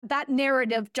that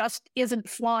narrative just isn't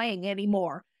flying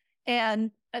anymore.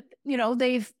 And,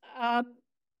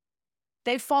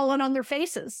 they've fallen on their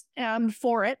faces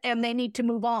for it, and they need to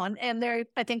move on. And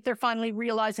I think they're finally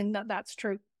realizing that that's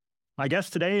true. My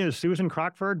guest today is Susan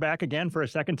Crockford, back again for a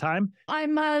second time.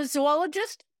 I'm a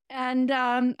zoologist, and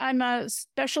I'm a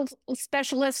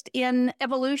specialist in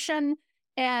evolution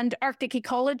and Arctic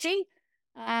ecology.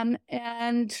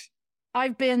 And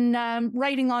I've been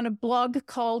writing on a blog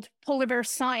called Polar Bear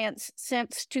Science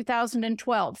since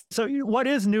 2012. So what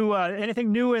is new?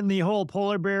 Anything new in the whole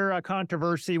polar bear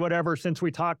controversy, whatever, since we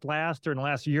talked last or in the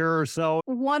last year or so?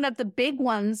 One of the big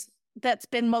ones that's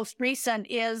been most recent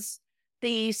is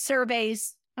the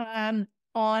surveys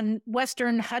on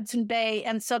Western Hudson Bay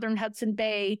and Southern Hudson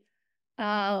Bay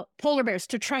polar bears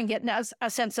to try and get a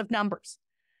sense of numbers.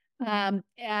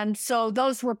 And so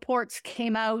those reports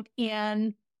came out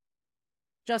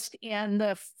just in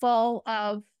the fall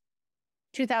of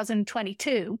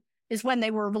 2022 is when they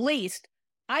were released.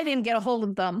 I didn't get a hold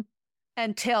of them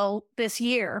until this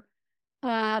year.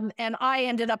 And I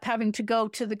ended up having to go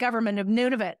to the government of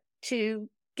Nunavut to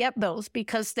get those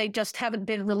because they just haven't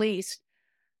been released.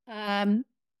 And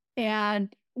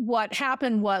what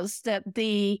happened was that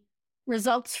the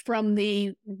results from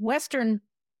the Western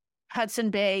Hudson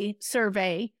Bay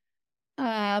survey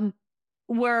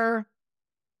were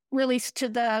released to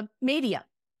the media.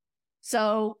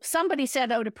 So somebody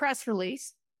sent out a press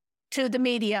release to the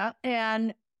media,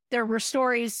 and there were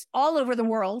stories all over the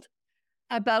world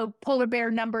about polar bear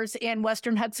numbers in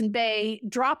Western Hudson Bay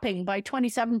dropping by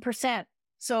 27%.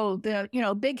 So the,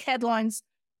 big headlines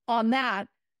on that.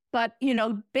 But,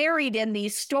 buried in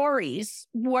these stories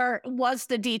was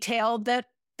the detail that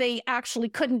they actually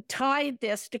couldn't tie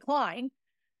this decline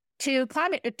to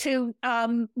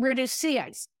reduced sea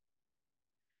ice.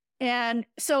 And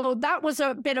so that was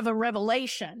a bit of a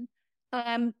revelation.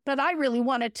 But I really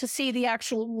wanted to see the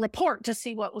actual report to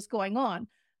see what was going on.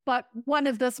 But when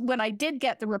I did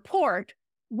get the report,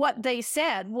 what they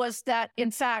said was that, in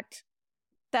fact,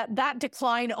 that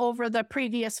decline over the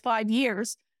previous 5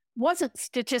 years wasn't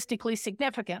statistically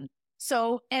significant.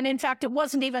 So, and in fact, it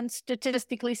wasn't even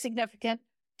statistically significant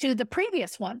to the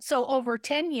previous one. So over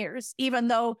 10 years, even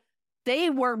though they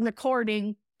were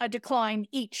recording a decline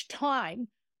each time,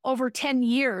 over 10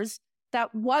 years,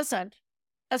 that wasn't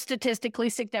a statistically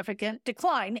significant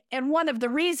decline. And one of the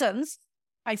reasons,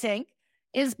 I think,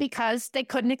 is because they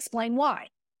couldn't explain why.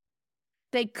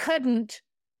 They couldn't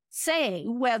say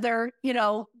whether,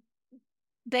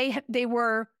 they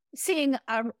were seeing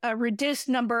a reduced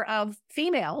number of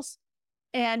females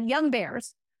and young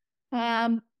bears,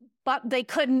 but they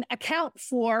couldn't account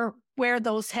for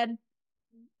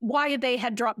why they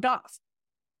had dropped off.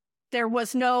 There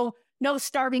was no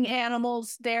starving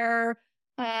animals. There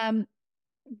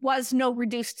was no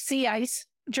reduced sea ice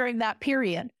during that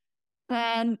period.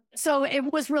 So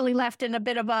it was really left in a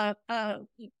bit of a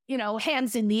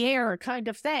hands in the air kind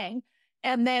of thing.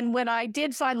 And then when I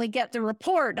did finally get the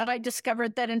report, I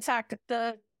discovered that, in fact,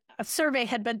 a survey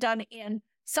had been done in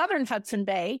Southern Hudson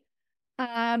Bay.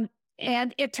 And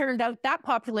it turned out that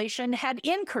population had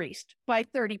increased by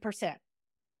 30%.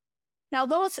 Now,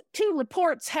 those two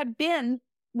reports had been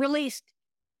released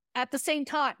at the same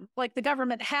time. Like, the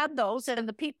government had those, and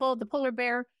the polar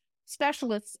bear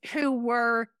specialists who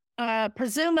were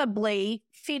presumably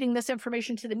feeding this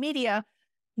information to the media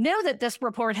knew that this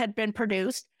report had been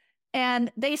produced,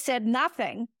 and they said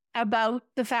nothing about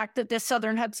the fact that this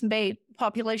Southern Hudson Bay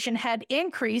population had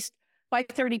increased by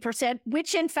 30%,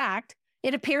 which in fact,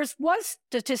 it appears was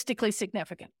statistically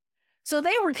significant. So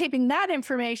they were keeping that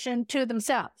information to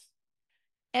themselves.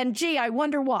 And gee, I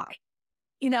wonder why,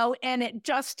 and it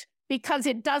just, because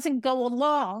it doesn't go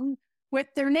along with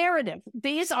their narrative.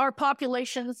 These are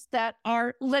populations that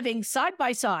are living side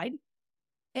by side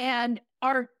and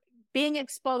are being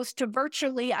exposed to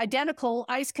virtually identical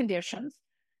ice conditions.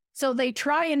 So they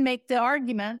try and make the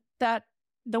argument that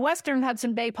the Western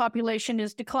Hudson Bay population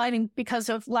is declining because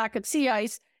of lack of sea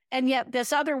ice, and yet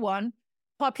this other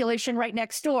population right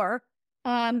next door,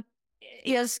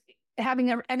 is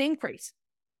having an increase.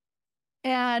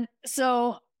 And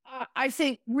so I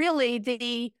think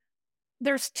really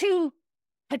there's two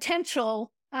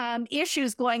potential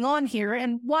issues going on here.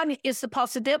 And one is the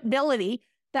possibility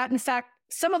that, in fact,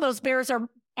 some of those bears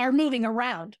are moving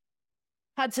around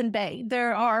Hudson Bay.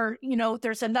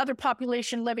 There's another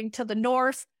population living to the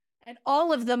north, and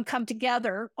all of them come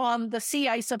together on the sea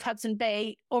ice of Hudson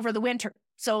Bay over the winter.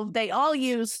 So they all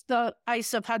use the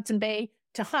ice of Hudson Bay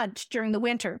to hunt during the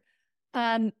winter.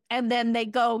 And then they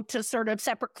go to sort of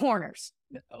separate corners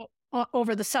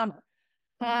over the summer.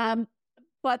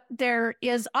 but there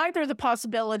is either the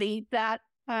possibility that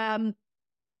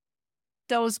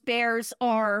those bears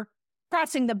are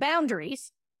crossing the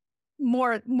boundaries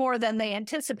more than they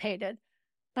anticipated.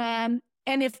 And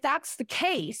if that's the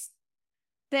case,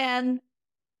 then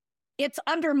it's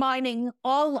undermining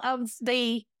all of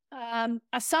the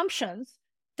assumptions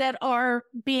that are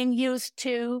being used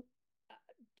to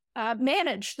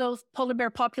manage those polar bear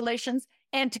populations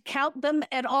and to count them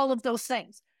and all of those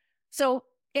things. So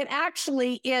it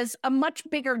actually is a much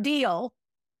bigger deal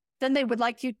than they would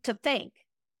like you to think,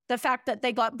 the fact that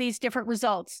they got these different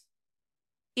results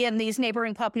in these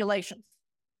neighboring populations.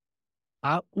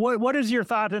 What is your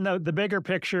thought in the bigger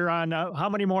picture on how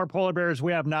many more polar bears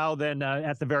we have now than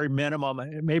at the very minimum?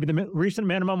 Maybe the recent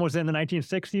minimum was in the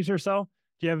 1960s or so.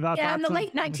 Do you have thoughts? Yeah, in the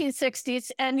late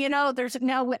 1960s. And, you know,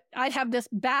 I have this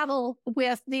battle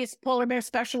with these polar bear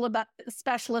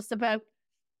specialists about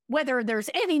whether there's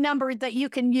any number that you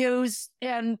can use.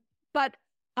 But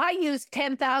I use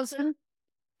 10,000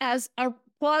 as a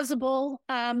plausible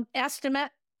estimate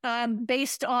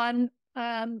based on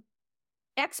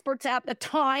experts at the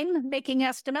time making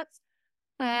estimates.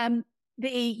 The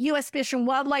U.S. Fish and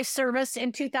Wildlife Service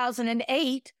in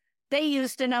 2008, they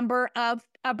used a number of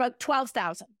about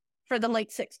 12,000 for the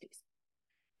late 60s.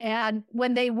 And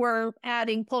when they were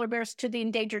adding polar bears to the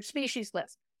endangered species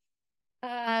list.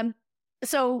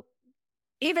 So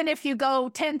even if you go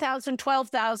 10,000,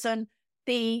 12,000,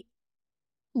 the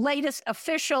latest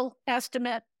official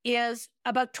estimate is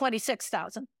about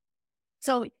 26,000.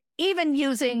 So even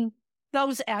using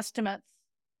those estimates,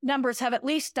 numbers have at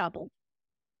least doubled.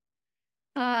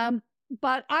 But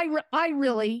I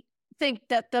really think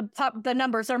that the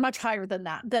numbers are much higher than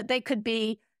that they could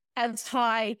be as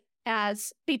high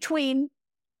as between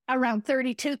around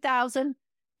 32,000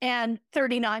 and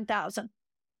 39,000.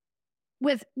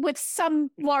 With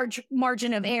some large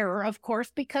margin of error, of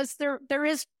course, because there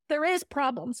is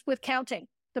problems with counting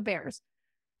the bears.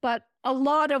 But a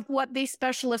lot of what these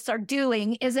specialists are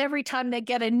doing is every time they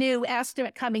get a new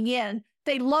estimate coming in,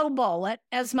 they lowball it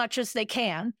as much as they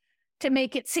can to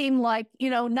make it seem like, you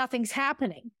know, nothing's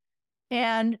happening.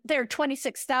 And their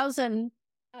 26,000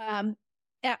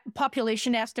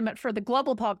 population estimate for the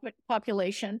global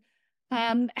population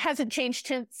hasn't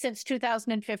changed since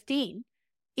 2015,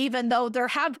 even though there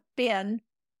have been,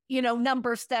 you know,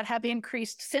 numbers that have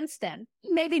increased since then.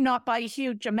 Maybe not by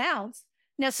huge amounts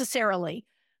necessarily,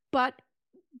 but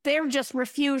they're just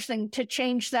refusing to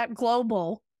change that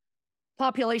global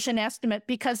population estimate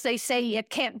because they say it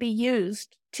can't be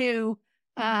used to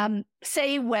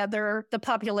say whether the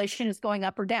population is going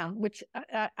up or down, which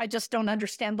I just don't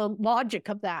understand the logic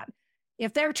of that.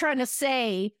 If they're trying to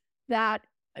say that,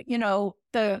 you know,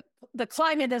 the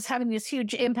climate is having this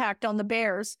huge impact on the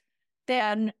bears,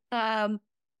 then and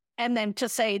then to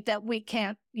say that we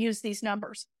can't use these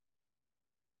numbers.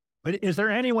 But is there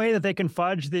any way that they can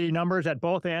fudge the numbers at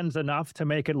both ends enough to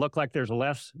make it look like there's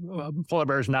less polar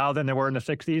bears now than there were in the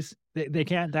 60s? They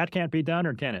can't. That can't be done,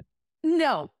 or can it?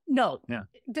 No. Yeah.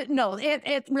 No.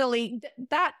 It really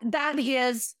that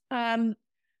is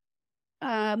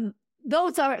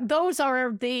those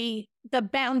are the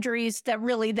boundaries that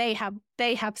really they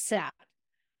have set,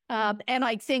 and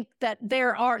I think that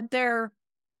their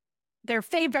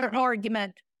favorite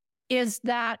argument is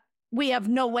that we have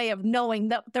no way of knowing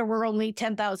that there were only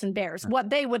 10,000 bears. What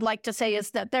they would like to say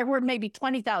is that there were maybe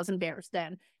 20,000 bears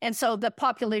then. And so the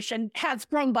population has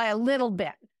grown by a little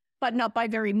bit, but not by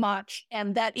very much.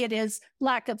 And that it is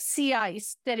lack of sea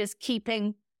ice that is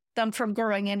keeping them from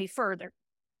growing any further.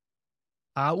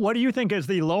 What do you think is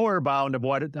the lower bound of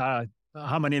what,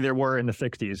 how many there were in the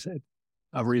 60s,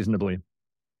 reasonably?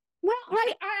 Well,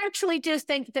 I actually just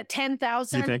think that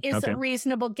 10,000 is a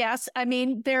reasonable guess. I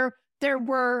mean, there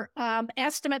were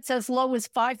estimates as low as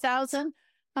 5,000,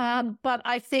 but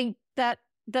I think that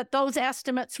those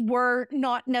estimates were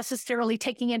not necessarily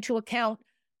taking into account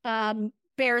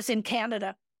bears in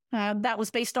Canada. That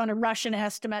was based on a Russian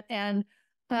estimate, and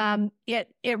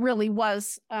it really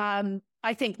was,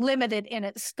 I think, limited in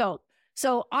its scope.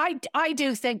 So I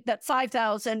do think that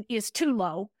 5,000 is too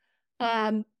low,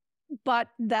 but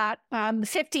that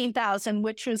 15,000,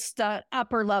 which was the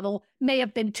upper level, may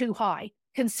have been too high,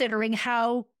 considering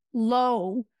how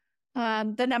low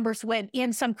the numbers went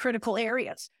in some critical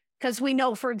areas. Because we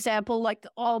know, for example, like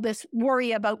all this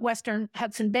worry about Western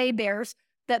Hudson Bay bears,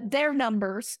 that their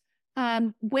numbers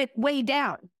went way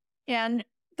down. And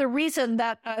the reason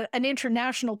that an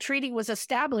international treaty was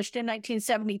established in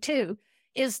 1972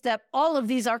 is that all of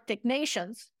these Arctic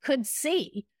nations could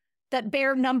see that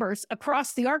bear numbers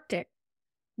across the Arctic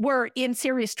were in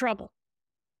serious trouble.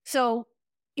 So,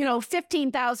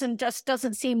 15,000 just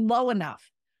doesn't seem low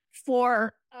enough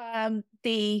for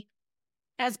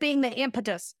as being the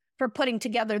impetus for putting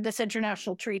together this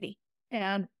international treaty.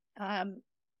 And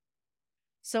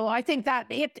so I think that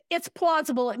it's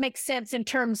plausible. It makes sense in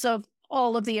terms of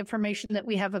all of the information that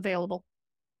we have available.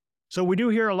 So we do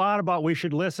hear a lot about we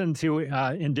should listen to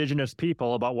Indigenous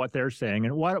people about what they're saying.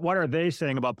 And what are they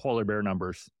saying about polar bear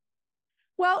numbers?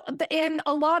 Well, in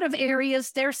a lot of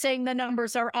areas, they're saying the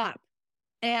numbers are up.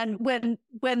 And when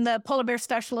the polar bear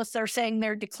specialists are saying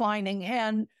they're declining,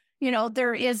 and,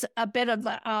 there is a bit of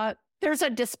there's a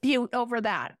dispute over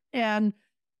that. And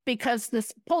because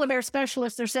this polar bear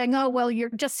specialists are saying, oh, well,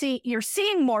 you're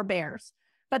seeing more bears,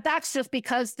 but that's just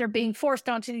because they're being forced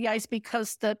onto the ice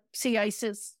because the sea ice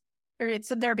is,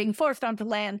 they're being forced onto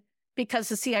land because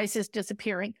the sea ice is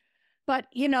disappearing. But,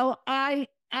 I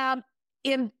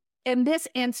in this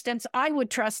instance, I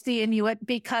would trust the Inuit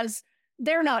because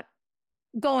they're not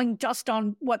going just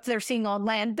on what they're seeing on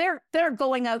land. They're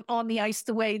going out on the ice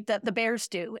the way that the bears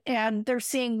do, and they're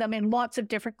seeing them in lots of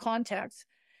different contexts.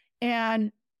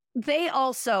 And they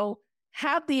also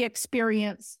have the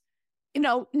experience.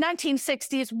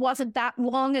 1960s wasn't that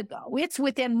long ago. It's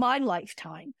within my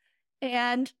lifetime.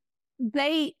 And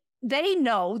they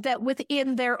know that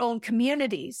within their own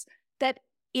communities that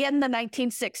in the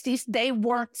 1960s, they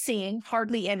weren't seeing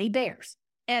hardly any bears.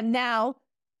 And now,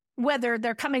 whether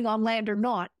they're coming on land or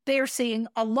not, they're seeing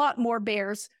a lot more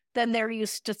bears than they're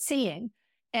used to seeing.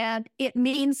 And it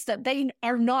means that they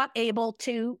are not able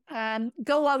to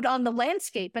go out on the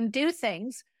landscape and do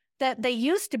things that they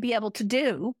used to be able to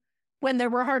do when there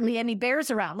were hardly any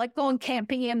bears around, like going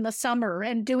camping in the summer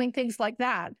and doing things like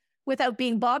that without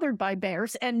being bothered by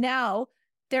bears. And now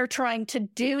they're trying to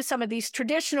do some of these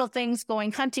traditional things,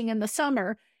 going hunting in the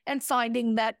summer and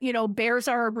finding that, bears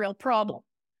are a real problem.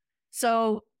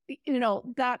 So,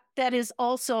 that is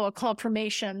also a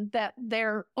confirmation that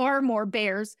there are more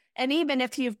bears. And even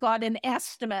if you've got an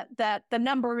estimate that the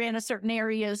number in a certain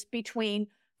area is between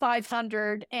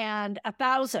 500 and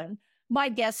 1,000, my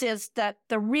guess is that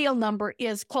the real number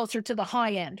is closer to the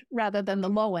high end rather than the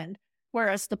low end.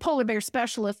 Whereas the polar bear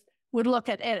specialist would look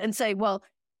at it and say, well,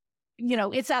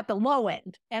 it's at the low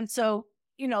end. And so,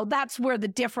 that's where the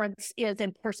difference is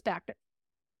in perspective.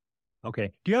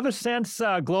 Okay. Do you have a sense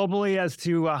globally as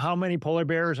to how many polar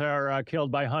bears are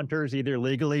killed by hunters, either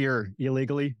legally or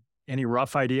illegally? Any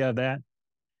rough idea of that?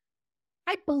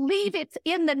 I believe it's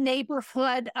in the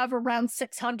neighborhood of around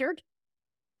 600.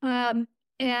 Not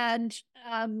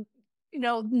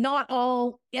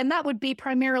all, and that would be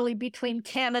primarily between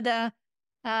Canada,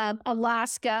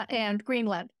 Alaska, and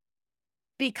Greenland,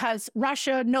 because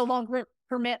Russia no longer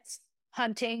permits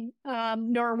hunting.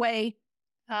 Norway,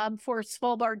 for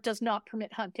Svalbard, does not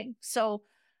permit hunting. So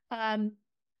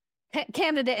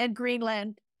Canada and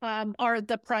Greenland are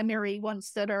the primary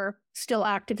ones that are still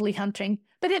actively hunting,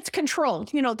 but it's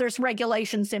controlled. There's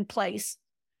regulations in place.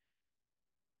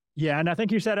 Yeah, and I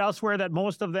think you said elsewhere that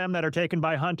most of them that are taken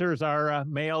by hunters are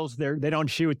males. They don't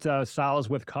shoot sows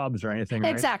with cubs or anything,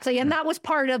 right? Exactly, and that was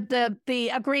part of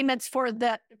the agreements for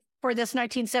this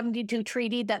 1972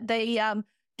 treaty, that they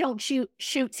don't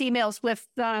shoot females with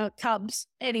cubs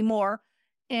anymore.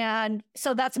 And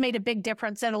so that's made a big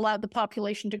difference and allowed the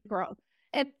population to grow.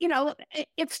 And,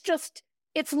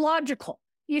 it's logical.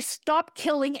 You stop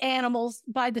killing animals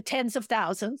by the tens of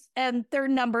thousands and their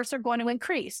numbers are going to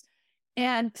increase.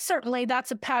 And certainly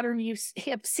that's a pattern you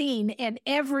have seen in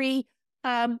every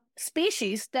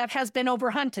species that has been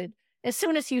overhunted. As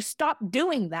soon as you stop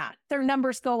doing that, their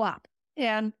numbers go up.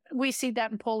 And we see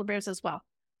that in polar bears as well.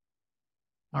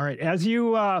 All right. As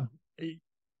you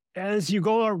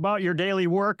go about your daily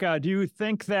work, do you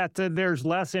think that there's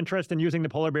less interest in using the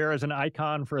polar bear as an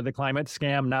icon for the climate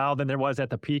scam now than there was at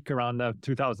the peak around the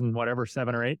 2000, whatever,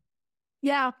 7 or 8?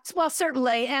 Yeah, well,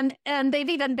 certainly. And they've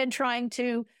even been trying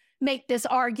to make this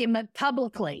argument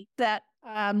publicly that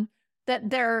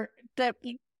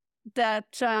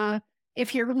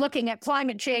if you're looking at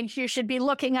climate change, you should be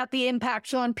looking at the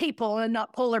impacts on people and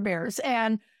not polar bears.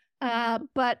 And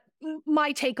but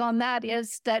my take on that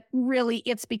is that really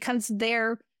it's because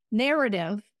their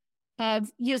narrative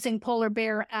of using polar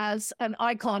bear as an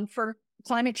icon for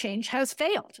climate change has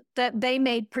failed. That they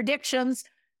made predictions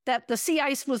that the sea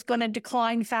ice was going to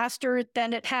decline faster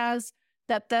than it has,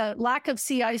 that the lack of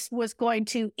sea ice was going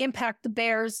to impact the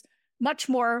bears much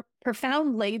more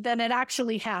profoundly than it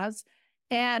actually has.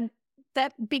 And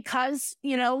that because,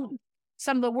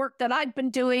 some of the work that I've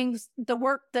been doing, the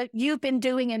work that you've been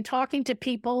doing and talking to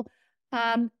people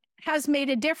has made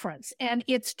a difference. And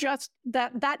it's just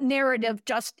that narrative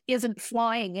just isn't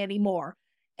flying anymore.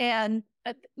 And,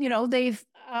 they've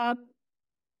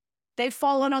they've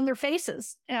fallen on their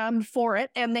faces for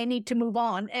it, and they need to move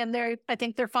on. And I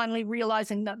think they're finally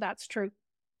realizing that that's true.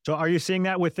 So are you seeing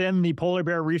that within the polar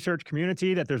bear research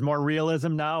community, that there's more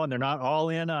realism now and they're not all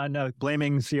in on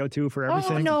blaming CO2 for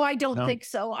everything? Oh, no, I don't think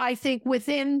so. I think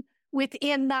within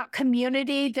that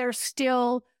community, there's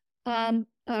still a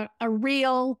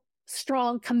real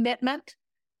strong commitment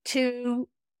to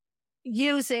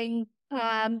using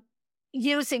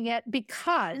it,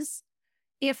 because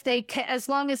if they can, as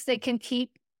long as they can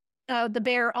keep the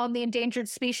bear on the endangered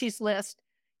species list,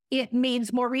 it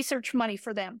means more research money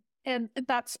for them. And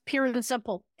that's pure and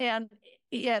simple. And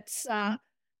it's,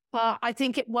 I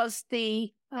think it was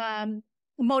the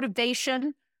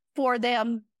motivation for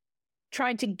them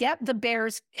trying to get the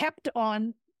bears kept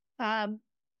on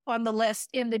the list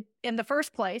in the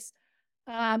first place,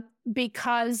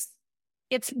 because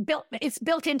it's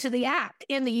built into the act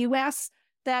in the U.S.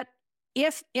 that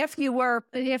if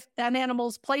an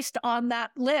animal's placed on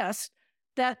that list,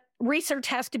 that research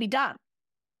has to be done.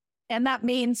 And that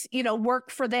means, work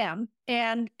for them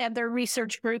and their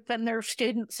research group and their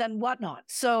students and whatnot.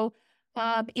 So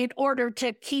in order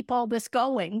to keep all this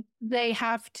going, they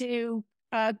have to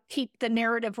keep the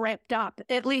narrative ramped up,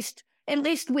 at least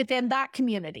within that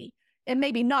community. And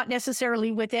maybe not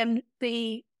necessarily within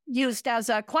the used as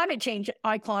a climate change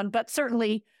icon, but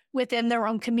certainly within their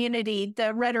own community,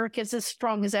 the rhetoric is as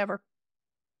strong as ever.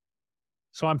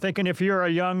 So I'm thinking, if you're a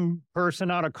young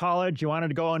person out of college, you wanted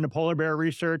to go into polar bear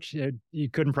research, you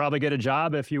couldn't probably get a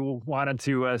job if you wanted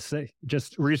to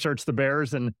just research the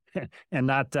bears and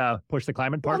not push the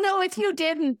climate part. Well, no, if you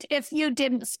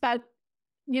didn't spout,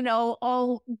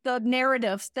 all the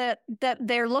narratives that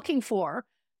they're looking for,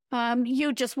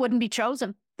 you just wouldn't be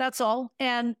chosen. That's all.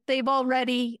 And they've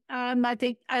already, I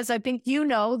think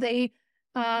they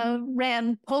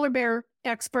ran polar bear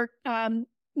expert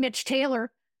Mitch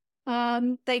Taylor.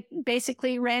 They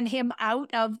basically ran him out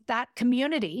of that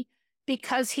community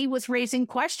because he was raising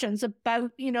questions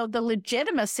about, the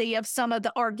legitimacy of some of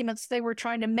the arguments they were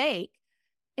trying to make.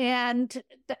 And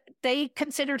they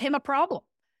considered him a problem.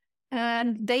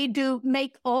 And they do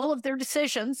make all of their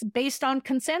decisions based on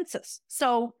consensus.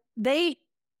 So they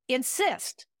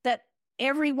insist that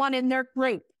everyone in their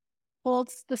group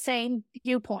holds the same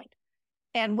viewpoint.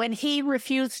 And when he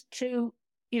refused to,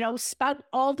 spout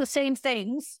all the same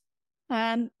things,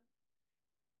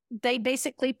 they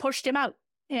basically pushed him out.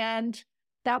 And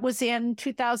that was in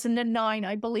 2009,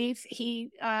 I believe.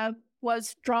 He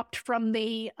was dropped from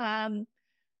the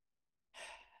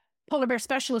polar bear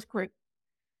specialist group.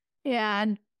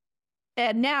 And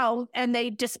they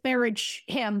disparage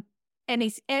him.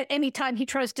 And anytime he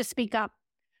tries to speak up,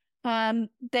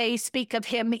 they speak of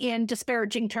him in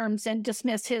disparaging terms and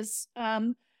dismiss his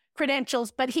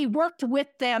credentials. But he worked with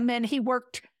them, and he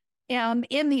worked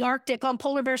in the Arctic on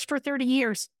polar bears for 30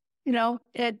 years.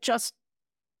 It just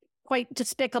quite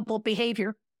despicable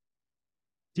behavior.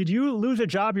 Did you lose a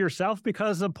job yourself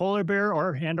because of polar bear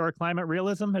or climate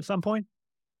realism at some point?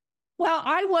 Well,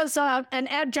 I was an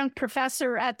adjunct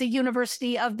professor at the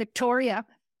University of Victoria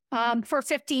for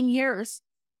 15 years.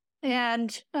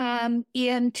 And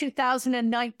in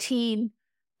 2019,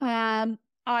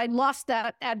 I lost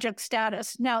that adjunct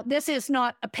status. Now, this is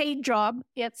not a paid job.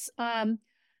 It's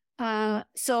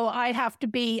so I have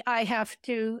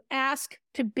to ask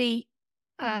to be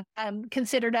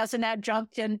considered as an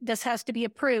adjunct, and this has to be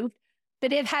approved.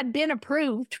 But it had been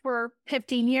approved for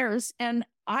 15 years, and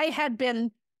I had been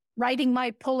writing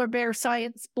my polar bear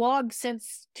science blog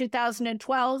since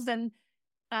 2012 and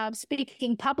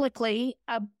speaking publicly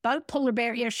about polar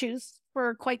bear issues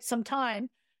for quite some time.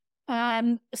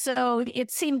 So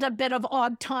it seemed a bit of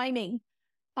odd timing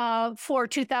for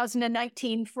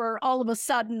 2019 for all of a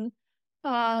sudden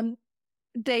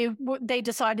they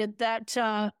decided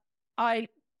that I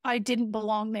didn't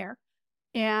belong there.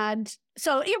 And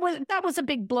so that was a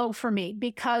big blow for me,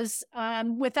 because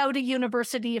without a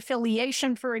university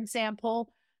affiliation, for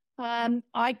example,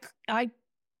 I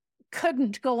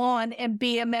couldn't go on and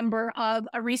be a member of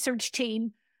a research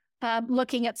team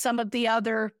looking at some of the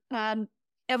other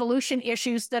evolution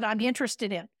issues that I'm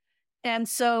interested in. And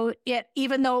so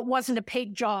even though it wasn't a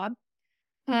paid job,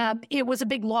 it was a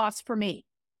big loss for me.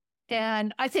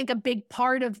 And I think a big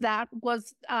part of that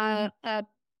was a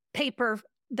paper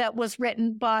that was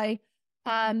written by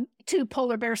two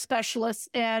polar bear specialists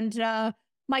and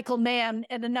Michael Mann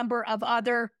and a number of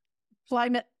other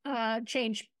climate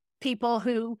change people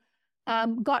who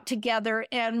got together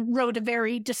and wrote a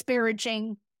very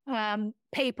disparaging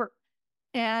paper.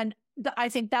 And I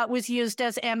think that was used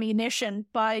as ammunition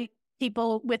by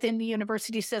people within the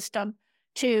university system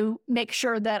to make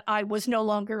sure that I was no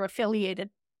longer affiliated.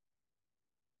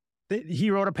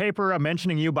 He wrote a paper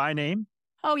mentioning you by name?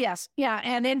 Oh, yes. Yeah.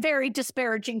 And in very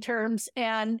disparaging terms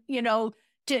and,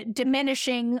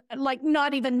 diminishing, like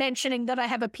not even mentioning that I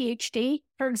have a PhD,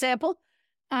 for example,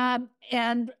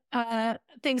 and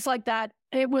things like that.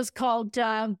 It was called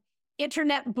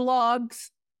Internet Blogs,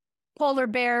 Polar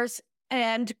Bears,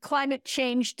 and Climate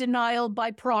Change Denial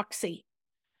by Proxy.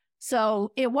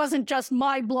 So it wasn't just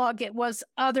my blog, it was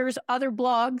other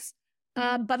blogs.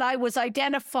 But I was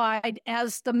identified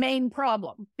as the main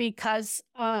problem because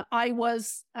I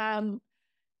was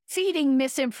feeding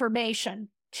misinformation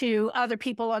to other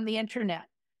people on the internet.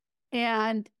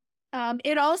 And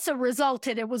it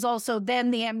was also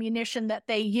then the ammunition that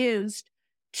they used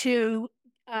to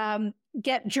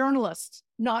get journalists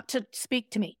not to speak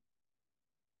to me.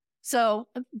 So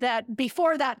that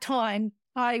before that time,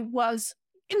 I was,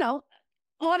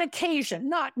 on occasion,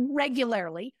 not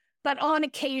regularly, but on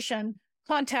occasion,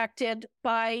 contacted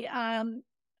by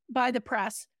the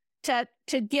press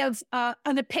to give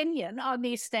an opinion on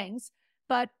these things.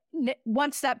 But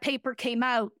once that paper came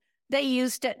out, they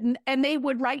used it, and they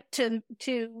would write to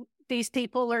these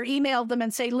people or email them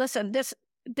and say, "Listen,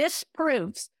 this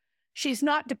proves she's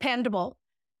not dependable."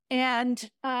 And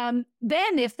then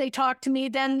if they talked to me,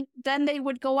 then they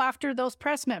would go after those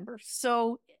press members.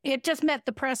 So it just meant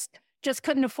the press just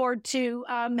couldn't afford to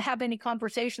have any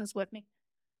conversations with me.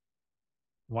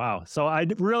 Wow. So I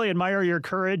really admire your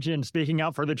courage in speaking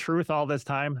out for the truth all this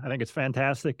time. I think it's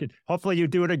fantastic. And hopefully you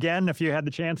do it again if you had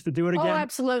the chance to do it again. Oh,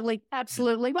 absolutely.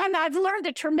 Absolutely. And I've learned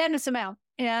a tremendous amount.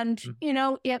 And,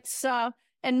 it's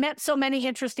and met so many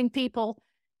interesting people.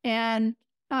 And,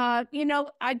 I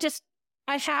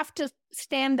have to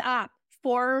stand up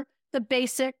for the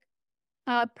basic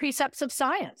precepts of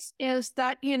science, is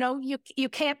that, you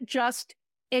can't just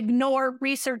ignore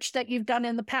research that you've done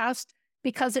in the past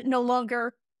because it no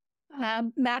longer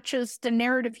matches the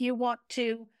narrative you want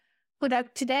to put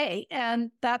out today.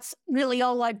 And that's really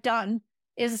all I've done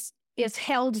is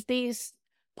held these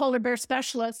polar bear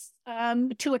specialists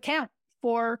to account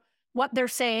for what they're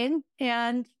saying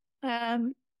and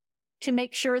to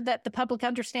make sure that the public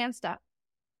understands that.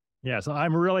 Yeah, so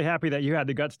I'm really happy that you had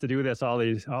the guts to do this all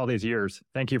these years.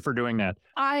 Thank you for doing that.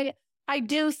 I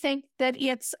do think that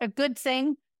it's a good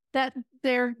thing that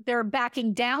they're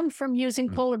backing down from using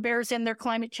polar bears in their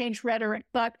climate change rhetoric,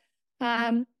 but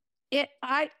I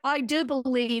do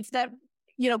believe that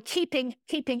keeping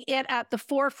it at the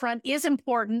forefront is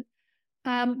important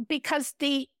because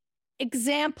the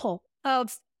example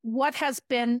of what has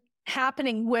been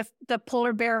happening with the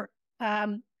polar bear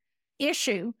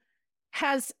issue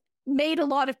has made a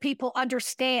lot of people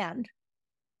understand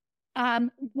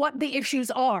what the issues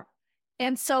are.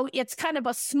 And so it's kind of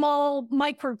a small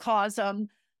microcosm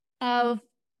of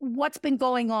what's been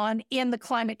going on in the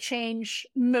climate change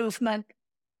movement,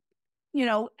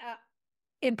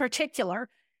 in particular.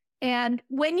 And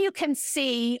when you can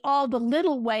see all the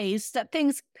little ways that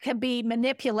things can be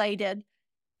manipulated,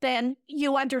 then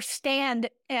you understand.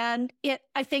 And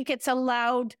I think it's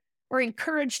allowed or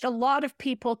encouraged a lot of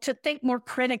people to think more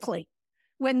critically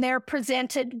when they're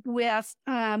presented with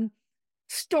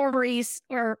stories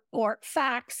or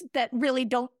facts that really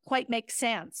don't quite make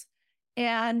sense,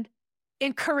 and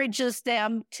encourages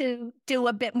them to do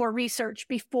a bit more research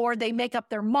before they make up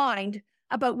their mind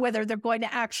about whether they're going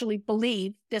to actually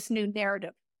believe this new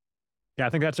narrative. Yeah, I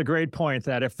think that's a great point,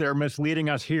 that if they're misleading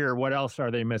us here, what else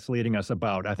are they misleading us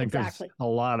about? I think There's a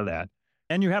lot of that.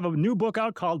 And you have a new book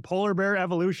out called Polar Bear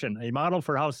Evolution, a model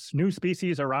for how new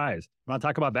species arise. You want to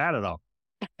talk about that at all?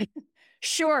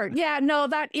 Sure. Yeah, no,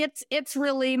 that it's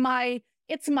really my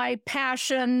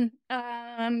passion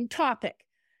topic,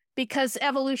 because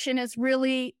evolution is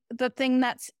really the thing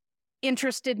that's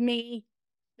interested me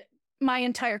my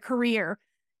entire career.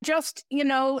 Just,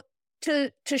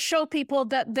 to show people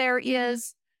that there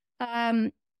is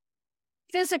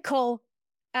physical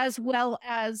as well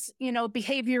as,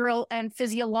 behavioral and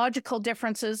physiological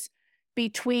differences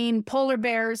between polar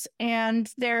bears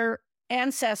and their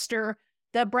ancestor,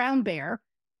 the brown bear.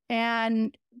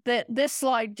 And this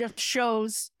slide just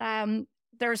shows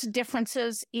there's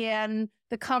differences in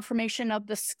the conformation of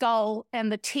the skull and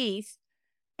the teeth.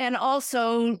 And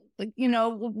also, we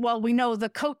know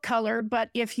the coat color, but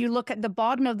if you look at the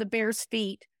bottom of the bear's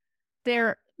feet,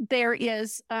 there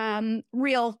is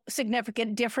real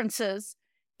significant differences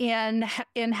in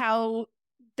how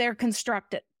they're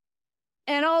constructed.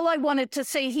 And all I wanted to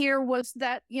say here was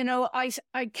that,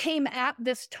 I came at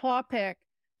this topic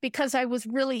because I was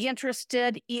really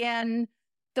interested in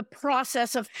the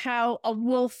process of how a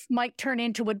wolf might turn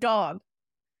into a dog.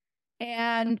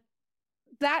 And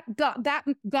that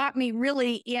got me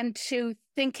really into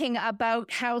thinking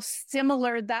about how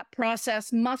similar that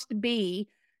process must be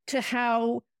to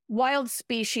how wild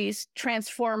species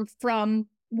transform from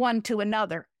one to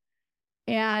another.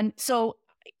 And so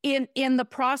in the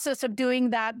process of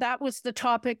doing that, that was the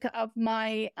topic of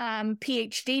my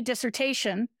PhD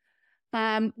dissertation,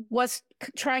 was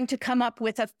trying to come up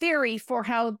with a theory for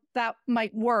how that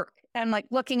might work, and like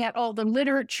looking at all the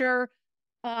literature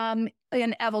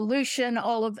in evolution,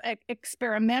 all of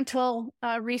experimental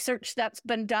research that's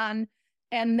been done,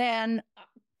 and then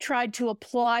tried to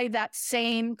apply that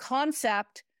same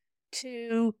concept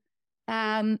to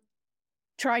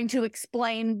trying to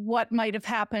explain what might have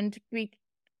happened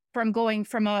from going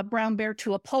from a brown bear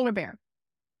to a polar bear.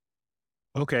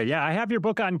 Okay, yeah, I have your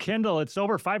book on Kindle. It's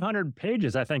over 500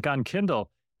 pages, I think, on Kindle,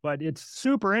 but it's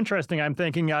super interesting. I'm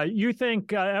thinking, you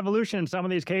think evolution in some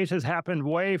of these cases happened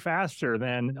way faster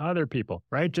than other people,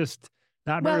 right? Just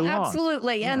not very long.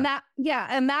 Absolutely, yeah.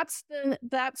 and that's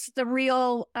the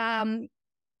real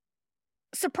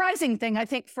surprising thing, I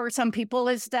think, for some people,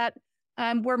 is that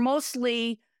we're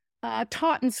mostly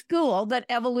taught in school that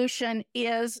evolution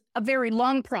is a very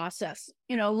long process,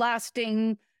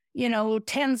 lasting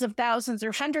tens of thousands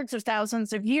or hundreds of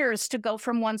thousands of years to go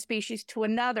from one species to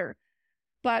another.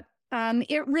 But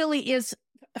it really is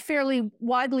fairly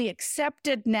widely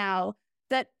accepted now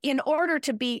that in order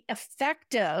to be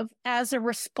effective as a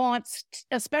response,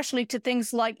 especially to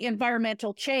things like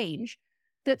environmental change,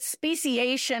 that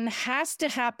speciation has to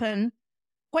happen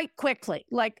quite quickly,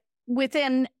 like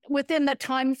within the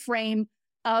time frame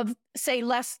of, say,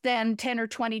 less than 10 or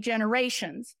 20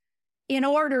 generations, in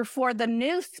order for the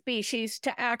new species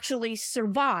to actually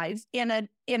survive in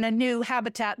a new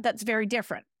habitat that's very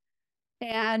different.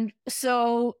 And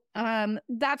so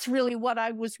that's really what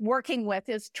I was working with,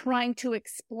 is trying to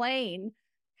explain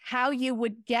how you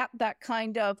would get that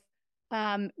kind of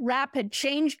rapid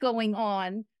change going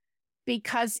on,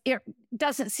 because it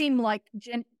doesn't seem like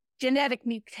genetic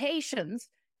mutations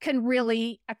can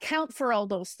really account for all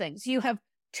those things. You have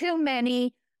too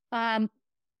many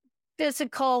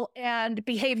physical and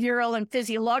behavioral and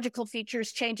physiological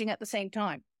features changing at the same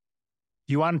time.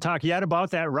 You want to talk yet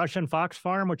about that Russian fox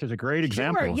farm, which is a great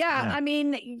example? Sure, yeah. I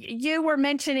mean, you were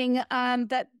mentioning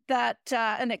that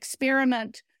an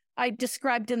experiment I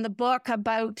described in the book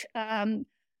about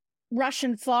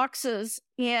Russian foxes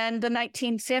in the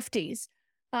 1950s.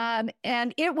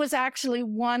 And it was actually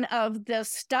one of the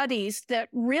studies that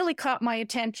really caught my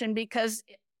attention, because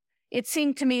it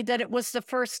seemed to me that it was the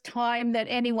first time that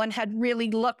anyone had really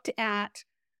looked at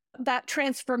that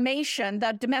transformation,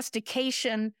 that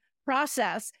domestication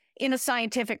process in a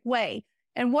scientific way.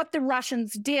 And what the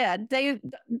Russians did, they,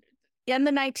 in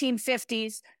the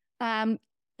 1950s,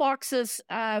 foxes,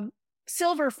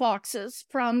 silver foxes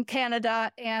from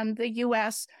Canada and the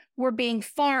US were being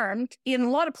farmed in a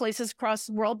lot of places across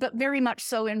the world, but very much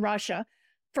so in Russia,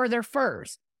 for their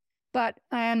furs. But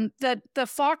the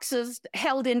foxes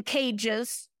held in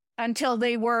cages until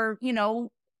they were,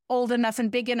 old enough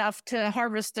and big enough to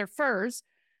harvest their furs,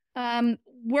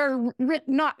 were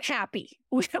not happy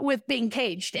with being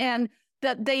caged, and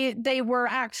that they were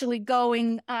actually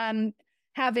going,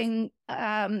 having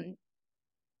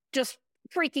just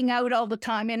freaking out all the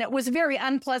time. And it was a very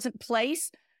unpleasant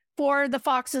place for the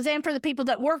foxes and for the people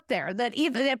that worked there, that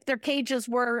even if their cages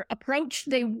were approached,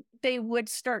 they would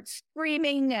start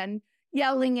screaming and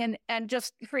yelling and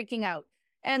just freaking out.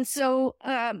 And so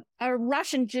a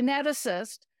Russian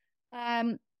geneticist,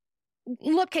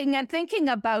 looking and thinking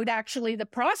about actually the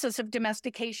process of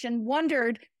domestication,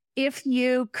 wondered if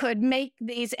you could make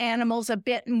these animals a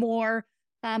bit more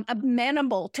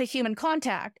amenable to human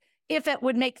contact, if it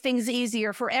would make things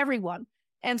easier for everyone.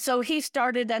 And so he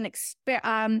started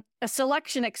a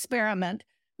selection experiment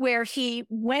where he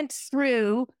went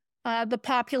through the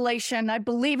population, I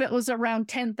believe it was around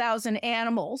 10,000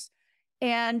 animals,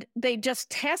 and they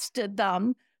just tested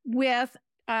them with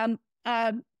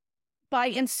by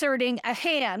inserting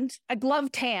a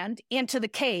gloved hand into the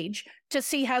cage to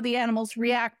see how the animals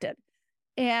reacted.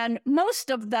 And most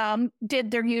of them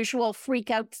did their usual freak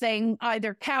out thing,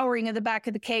 either cowering in the back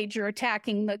of the cage or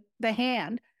attacking the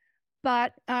hand.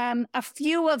 But a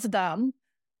few of them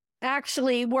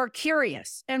actually were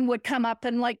curious and would come up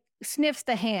and like sniff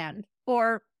the hand,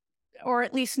 or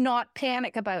at least not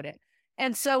panic about it.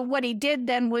 And so what he did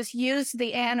then was use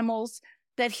the animals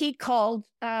that he called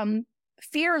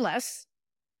fearless,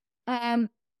 and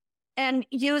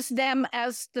use them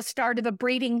as the start of a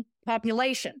breeding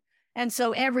population. And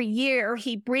so every year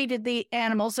he breeded the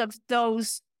animals of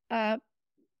those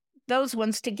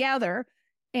ones together,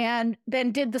 and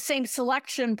then did the same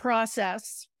selection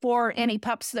process for any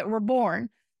pups that were born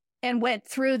and went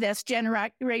through this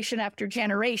generation after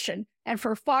generation. And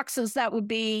for foxes, that would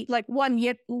be like one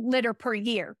litter per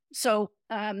year. So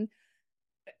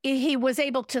he was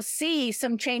able to see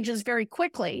some changes very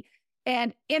quickly.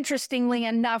 And interestingly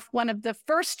enough, one of the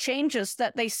first changes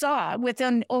that they saw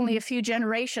within only a few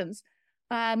generations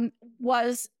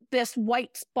was this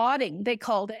white spotting, they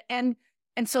called it. And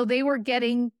so they were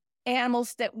getting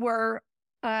animals that were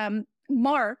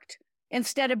marked,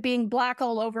 instead of being black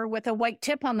all over with a white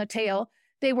tip on the tail,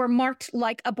 they were marked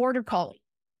like a border collie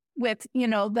with,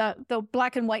 the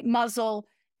black and white muzzle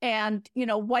and,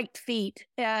 white feet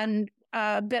and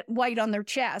a bit white on their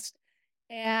chest.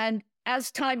 And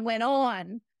as time went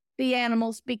on, the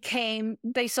animals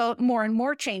they saw more and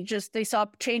more changes. They saw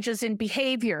changes in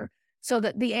behavior so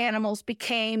that the animals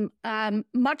became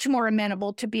much more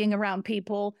amenable to being around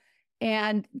people.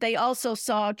 And they also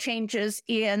saw changes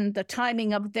in the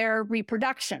timing of their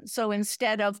reproduction. So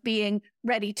instead of being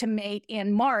ready to mate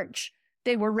in March,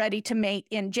 they were ready to mate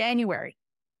in January.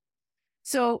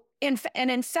 So, in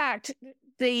fact,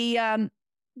 the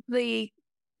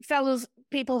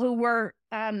people who were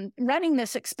running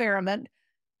this experiment,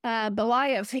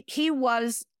 Belayev, he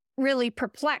was really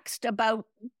perplexed about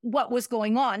what was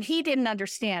going on. He didn't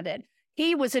understand it.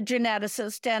 He was a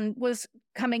geneticist and was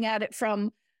coming at it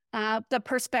from the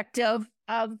perspective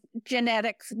of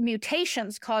genetic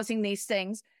mutations causing these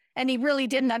things. And he really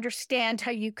didn't understand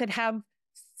how you could have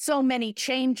so many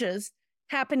changes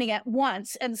happening at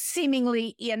once and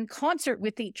seemingly in concert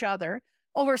with each other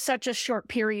over such a short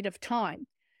period of time.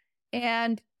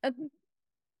 And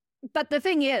but the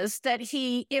thing is that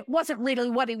it wasn't really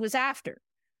what he was after.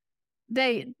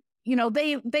 He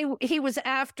was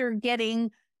after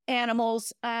getting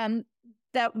animals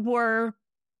that were,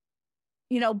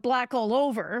 black all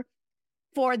over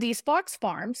for these fox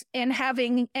farms, and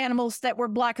having animals that were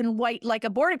black and white like a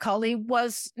border collie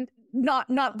was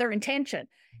not their intention.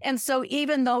 And so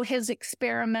even though his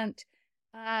experiment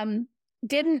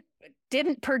didn't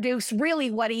produce really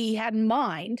what he had in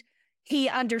mind, he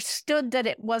understood that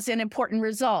it was an important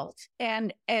result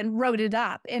and wrote it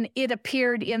up. And it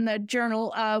appeared in the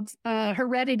Journal of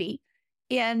Heredity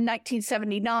in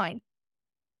 1979.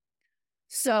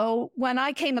 So when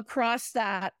I came across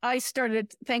that, I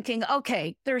started thinking,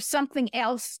 okay, there's something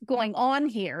else going on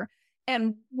here.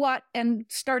 And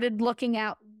started looking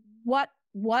at what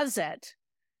was it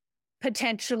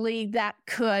potentially that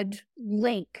could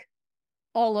link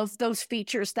all of those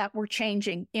features that were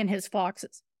changing in his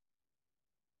foxes.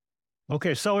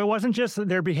 Okay, so it wasn't just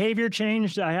their behavior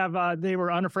changed. They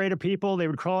were unafraid of people. They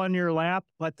would crawl in your lap,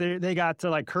 but they got to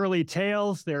like curly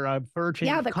tails. Their fur changed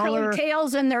color. Yeah, the curly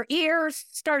tails in their ears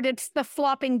started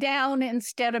flopping down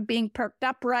instead of being perked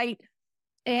upright.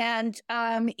 And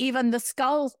even the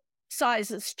skull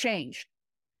sizes changed.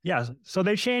 Yeah, so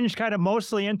they changed kind of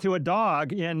mostly into a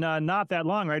dog in not that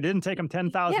long, right? It didn't take them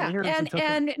 10,000 years.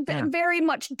 And very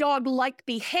much dog-like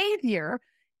behavior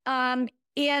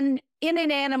in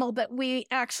an animal that we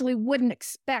actually wouldn't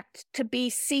expect to be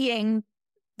seeing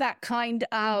that kind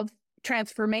of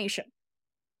transformation.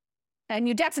 And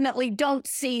you definitely don't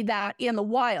see that in the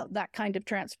wild, that kind of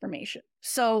transformation.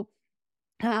 So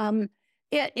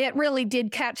it really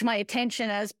did catch my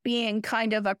attention as being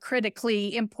kind of a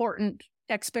critically important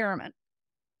experiment.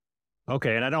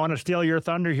 Okay, and I don't want to steal your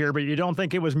thunder here, but you don't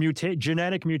think it was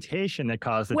genetic mutation that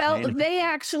caused it? Well, they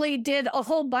actually did a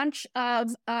whole bunch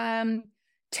of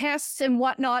tests and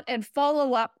whatnot and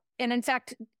follow up. And in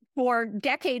fact, for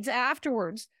decades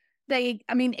afterwards,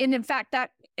 in fact,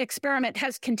 that experiment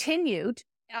has continued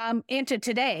into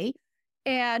today.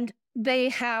 And they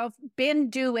have been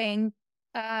doing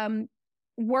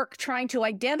work trying to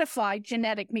identify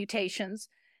genetic mutations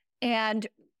and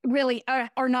really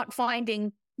are not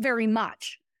finding very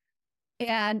much.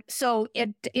 And so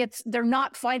they're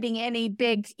not finding any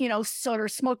big, sort of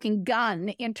smoking gun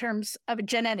in terms of a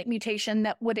genetic mutation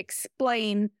that would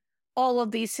explain all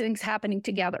of these things happening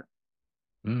together.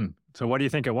 So what do you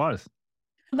think it was?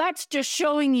 That's just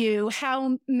showing you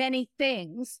how many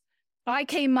things I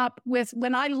came up with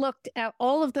when I looked at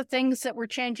all of the things that were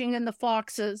changing in the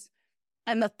foxes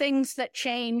and the things that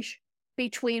change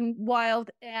between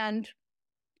wild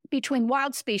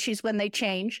species when they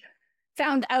change.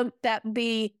 Found out that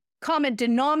the common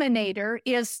denominator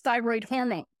is thyroid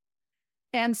hormone.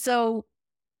 And so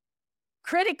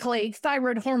critically,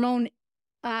 thyroid hormone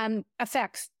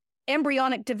affects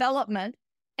embryonic development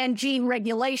and gene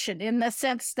regulation, in the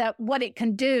sense that what it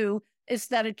can do is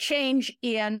that a change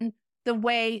in the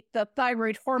way the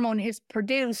thyroid hormone is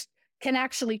produced can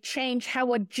actually change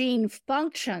how a gene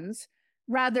functions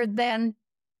rather than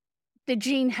the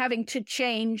gene having to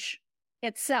change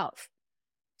itself.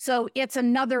 So it's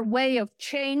another way of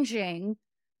changing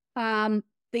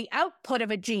the output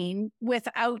of a gene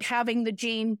without having the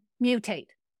gene mutate,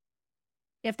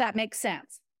 if that makes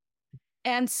sense.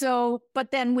 And so,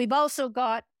 but then we've also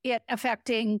got it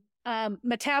affecting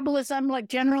metabolism, like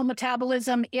general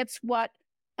metabolism. It's what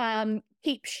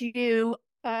keeps you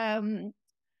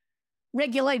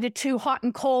regulated to hot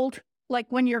and cold. Like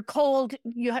when you're cold,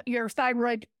 your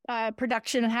thyroid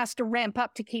production has to ramp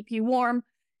up to keep you warm.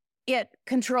 It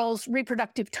controls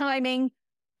reproductive timing,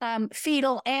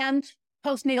 fetal and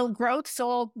postnatal growth. So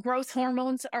all growth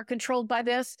hormones are controlled by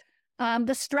this.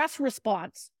 The stress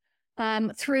response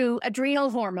through adrenal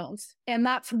hormones. And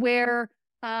that's where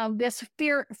this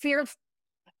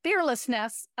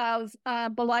fearlessness of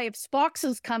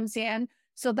Belyaev-Spox's comes in.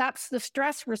 So that's the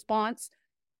stress response.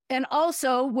 And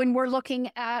also when we're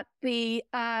looking at the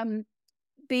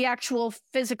actual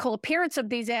physical appearance of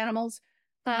these animals,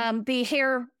 the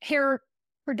hair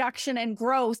production and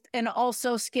growth, and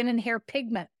also skin and hair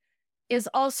pigment is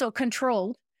also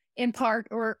controlled in part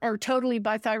or totally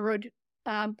by thyroid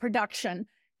production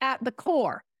at the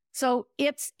core. So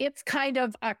it's kind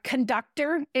of a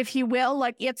conductor, if you will,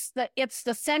 like it's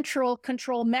the central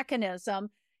control mechanism,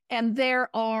 and there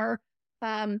are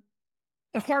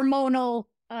hormonal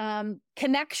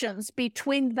connections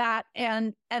between that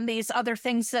and these other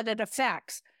things that it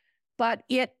affects. But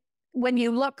when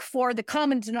you look for the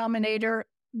common denominator,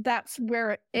 that's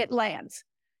where it lands,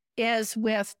 is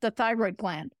with the thyroid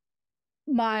gland.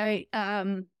 My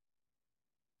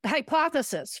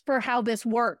hypothesis for how this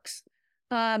works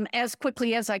as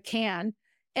quickly as I can.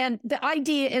 And the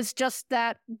idea is just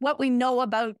that what we know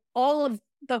about all of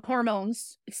the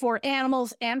hormones for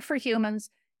animals and for humans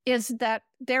is that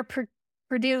they're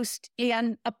produced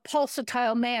in a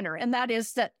pulsatile manner. And that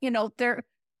is that,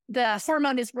 the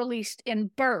hormone is released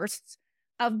in bursts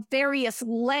of various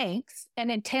lengths and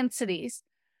intensities.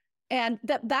 And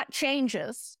that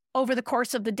changes over the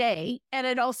course of the day. And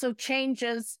it also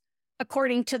changes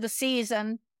according to the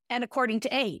season and according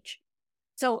to age.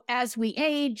 So as we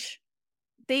age,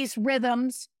 these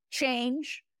rhythms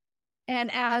change.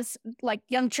 And as like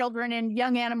young children and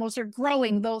young animals are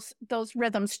growing, those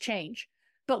rhythms change.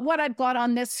 But what I've got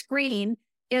on this screen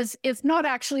is not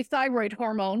actually thyroid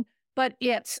hormone, but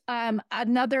it's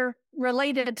another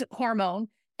related hormone.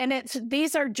 And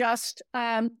these are just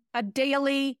a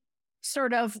daily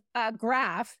sort of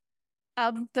graph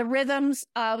of the rhythms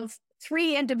of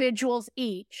 3 individuals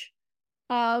each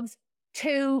of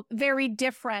 2 very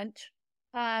different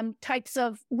types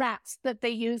of rats that they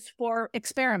use for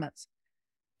experiments.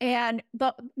 And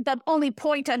the only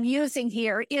point I'm using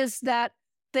here is that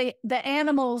the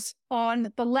animals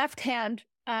on the left-hand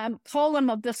column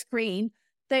of the screen,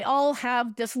 they all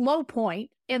have this low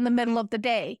point in the middle of the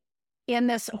day in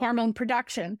this hormone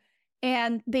production.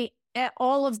 And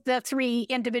all of the 3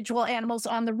 individual animals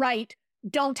on the right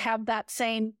don't have that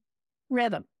same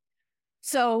rhythm.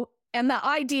 So, and the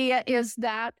idea is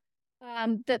that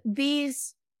that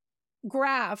these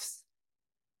graphs,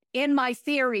 in my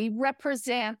theory,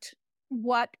 represent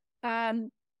what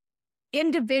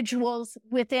individuals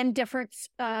within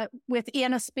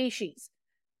within a species,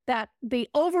 that the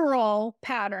overall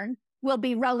pattern will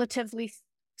be relatively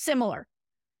similar,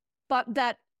 but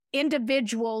that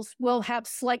individuals will have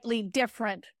slightly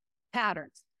different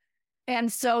patterns.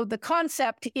 And so the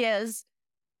concept is,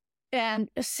 and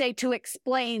say to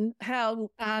explain how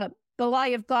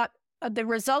Belyaev got the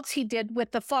results he did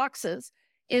with the foxes,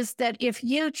 is that if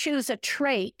you choose a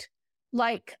trait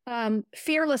like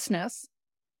fearlessness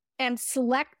and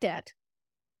select it,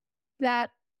 that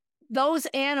those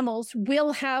animals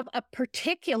will have a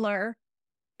particular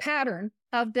pattern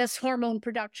of this hormone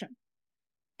production.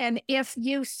 And if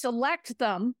you select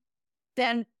them,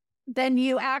 then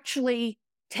you actually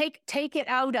take it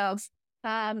out of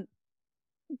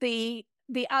the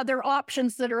other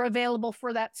options that are available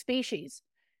for that species.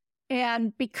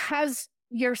 And because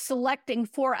you're selecting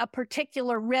for a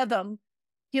particular rhythm,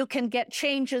 you can get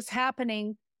changes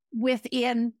happening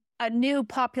within a new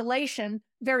population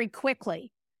very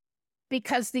quickly,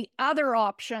 because the other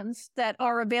options that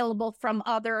are available from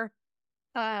other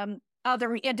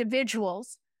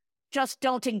individuals just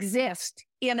don't exist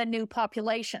in a new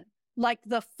population, like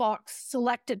the fox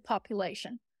selected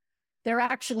population. They're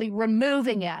actually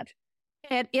removing it.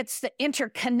 And it's the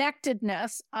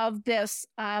interconnectedness of this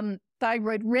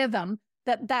thyroid rhythm,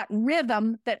 that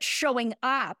rhythm that's showing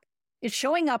up is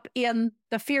showing up in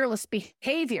the fearless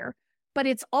behavior, but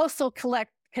it's also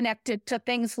connected to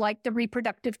things like the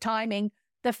reproductive timing,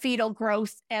 the fetal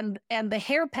growth, and the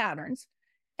hair patterns.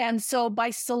 And so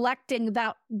by selecting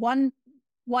that one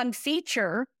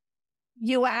feature,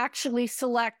 you actually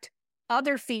select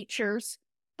other features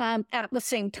at the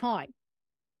same time.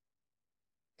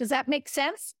 Does that make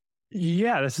sense?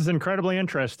 Yeah, this is incredibly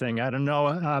interesting. I don't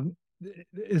know.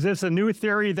 Is this a new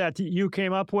theory that you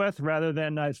came up with rather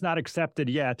than it's not accepted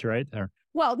yet, right?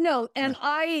 Well, no. And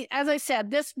as I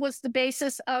said, this was the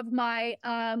basis of my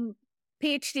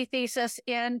PhD thesis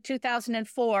in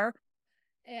 2004.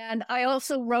 And I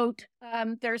also wrote,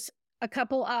 there's a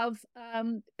couple of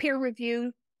peer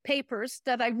review papers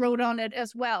that I wrote on it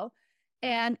as well.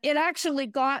 And it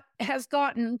actually has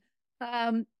gotten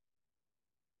a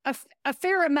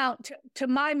fair amount, to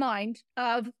my mind,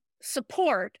 of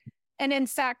support. And in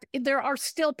fact, there are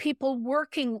still people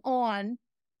working on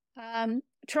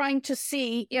trying to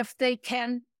see if they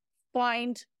can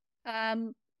find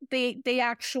the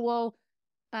actual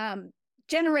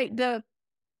generate the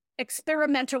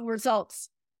experimental results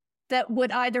that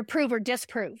would either prove or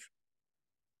disprove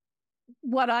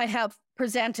what I have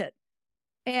presented.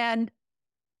 And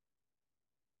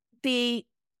the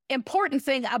important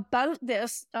thing about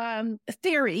this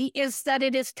theory is that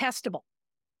it is testable.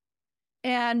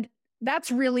 And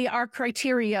that's really our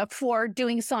criteria for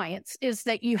doing science, is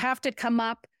that you have to come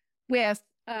up with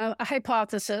a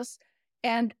hypothesis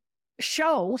and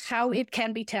show how it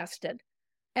can be tested.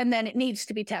 And then it needs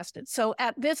to be tested. So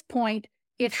at this point,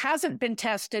 it hasn't been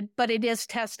tested, but it is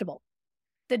testable.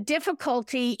 The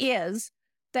difficulty is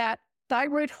that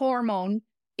thyroid hormone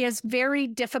is very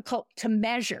difficult to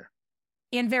measure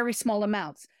in very small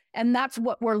amounts. And that's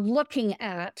what we're looking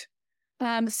at.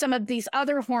 Some of these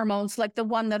other hormones, like the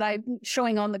one that I'm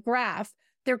showing on the graph,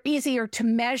 they're easier to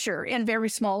measure in very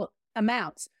small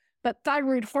amounts. But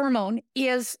thyroid hormone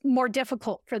is more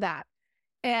difficult for that.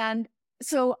 And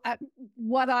so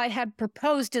what I had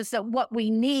proposed is that what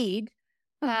we need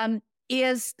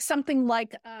is something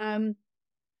like an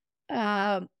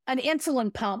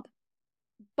insulin pump,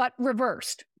 but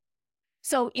reversed.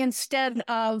 So instead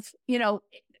of,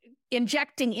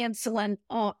 injecting insulin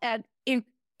at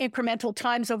incremental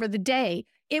times over the day,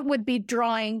 it would be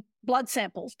drawing blood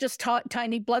samples, just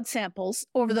tiny blood samples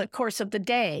over the course of the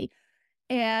day.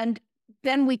 And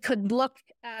then we could look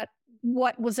at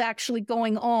what was actually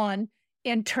going on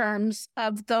in terms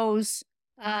of those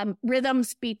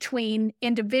rhythms between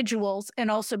individuals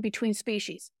and also between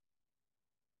species.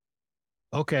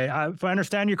 Okay, if I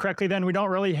understand you correctly, then we don't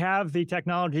really have the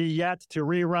technology yet to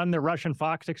rerun the Russian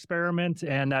fox experiment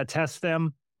and test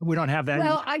them. We don't have that.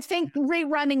 Well, I think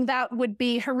rerunning that would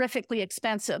be horrifically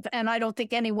expensive, and I don't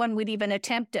think anyone would even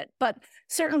attempt it. But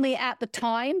certainly at the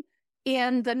time,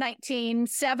 in the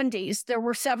 1970s, there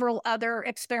were several other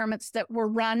experiments that were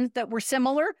run that were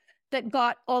similar, that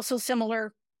got also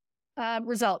similar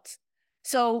results.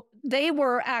 So they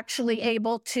were actually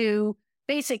able to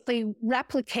basically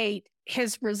replicate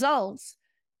his results,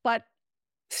 but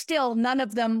still none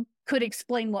of them could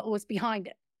explain what was behind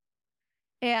it.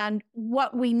 And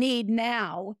what we need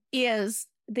now is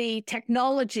the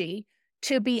technology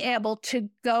to be able to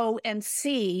go and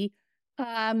see,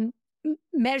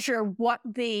 measure what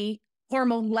the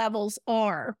hormone levels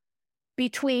are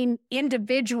between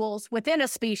individuals within a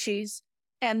species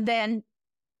and then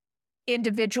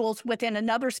individuals within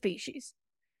another species.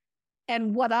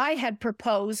 And what I had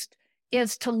proposed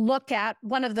is to look at,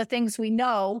 one of the things we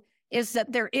know is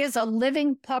that there is a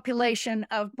living population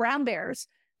of brown bears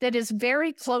that is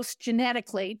very close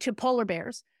genetically to polar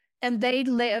bears, and they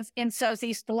live in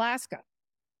Southeast Alaska.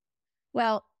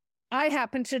 Well, I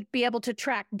happen to be able to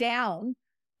track down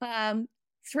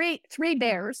three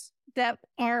bears that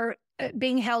are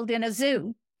being held in a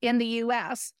zoo in the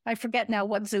U.S. I forget now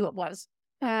what zoo it was.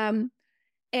 But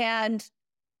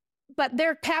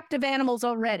they're captive animals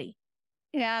already.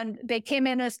 And they came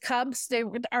in as cubs. They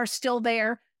are still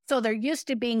there. So they're used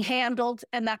to being handled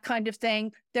and that kind of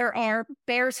thing. There are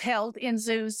bears held in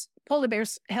zoos, polar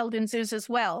bears held in zoos as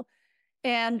well.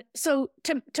 And so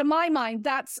to my mind,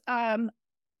 that's a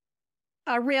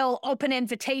real open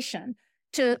invitation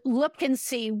to look and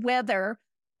see whether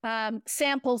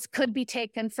samples could be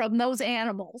taken from those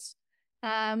animals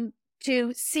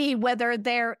to see whether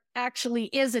there actually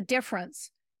is a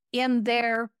difference in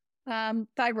their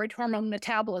thyroid hormone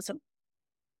metabolism.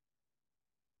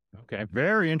 Okay,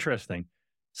 very interesting.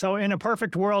 So in a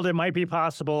perfect world, it might be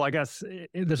possible, I guess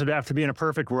this would have to be in a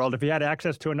perfect world. If you had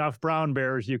access to enough brown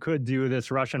bears, you could do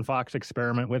this Russian fox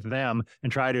experiment with them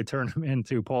and try to turn them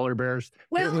into polar bears.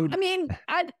 Well, I mean,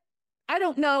 I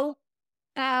don't know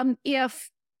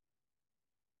if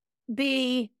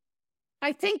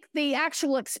I think the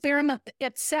actual experiment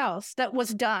itself that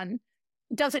was done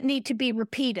doesn't need to be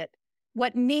repeated.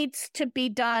 what needs to be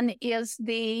done is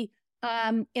the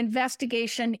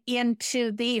investigation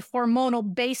into the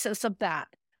hormonal basis of that.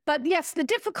 But yes, the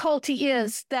difficulty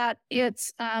is that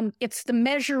it's the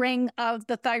measuring of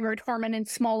the thyroid hormone in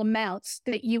small amounts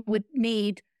that you would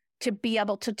need to be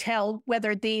able to tell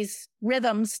whether these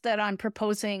rhythms that I'm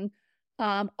proposing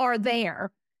are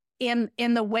there in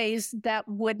the ways that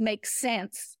would make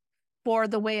sense for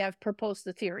the way I've proposed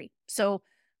the theory. So,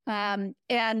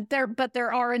 but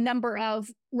there are a number of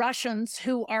Russians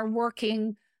who are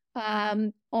working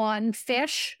on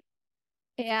fish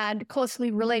and closely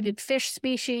related fish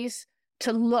species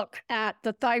to look at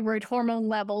the thyroid hormone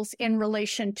levels in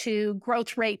relation to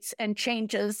growth rates and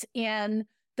changes in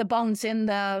the bones in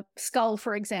the skull,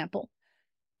 for example.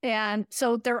 And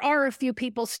so there are a few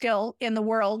people still in the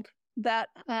world that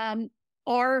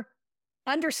are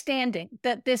understanding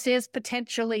that this is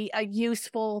potentially a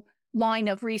useful line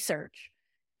of research.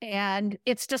 And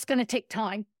it's just going to take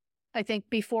time, I think,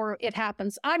 before it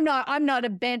happens. I'm not a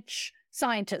bench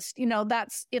scientist,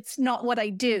 it's not what I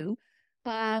do.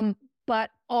 But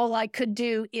all I could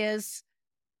do is,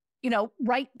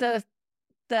 write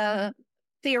the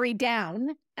theory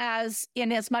down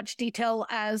in as much detail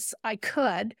as I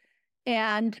could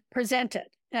and present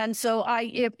it. And so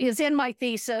it is in my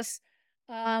thesis.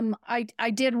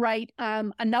 I did write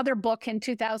another book in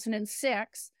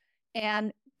 2006,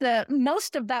 and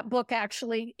most of that book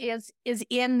actually is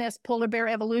in this polar bear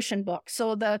evolution book.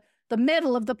 So the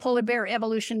middle of the polar bear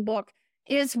evolution book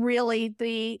is really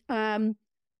the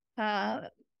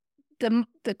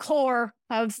core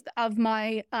of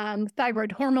my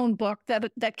thyroid hormone book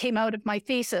that came out of my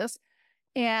thesis.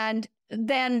 And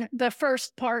then the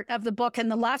first part of the book and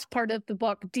the last part of the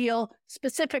book deal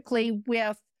specifically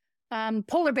with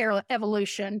polar bear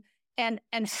evolution and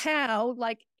how,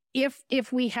 like,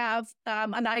 if we have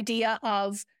an idea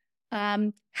of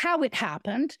how it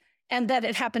happened and that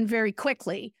it happened very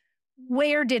quickly,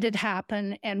 where did it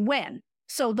happen and when?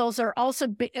 So those are also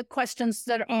questions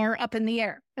that are up in the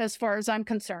air as far as I'm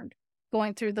concerned,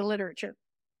 going through the literature.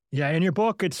 Yeah, in your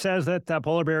book, it says that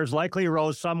polar bears likely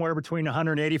arose somewhere between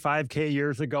 185K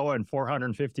years ago and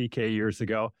 450K years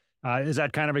ago. Is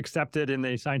that kind of accepted in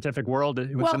the scientific world?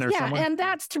 Well, yeah, somewhere? And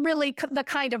that's really the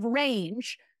kind of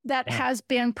range that has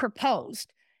been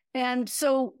proposed. And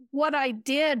so what I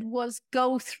did was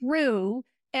go through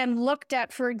and looked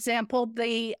at, for example,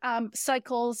 the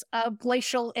cycles of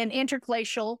glacial and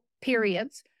interglacial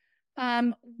periods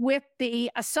with the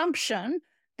assumption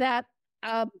that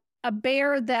a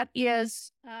bear that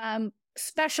is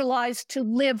specialized to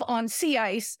live on sea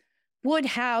ice would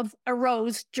have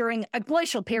arose during a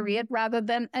glacial period rather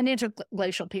than an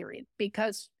interglacial period,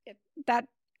 because that,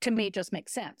 to me, just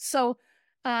makes sense. So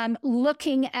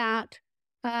looking at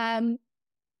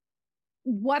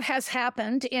what has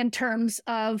happened in terms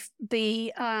of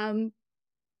the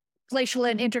glacial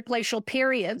and interglacial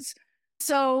periods.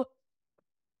 So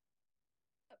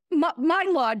my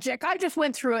logic, I just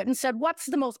went through it and said, what's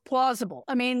the most plausible?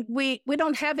 I mean, we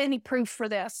don't have any proof for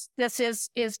this. This is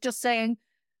just saying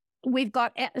we've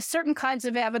got certain kinds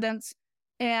of evidence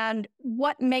and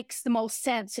what makes the most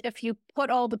sense if you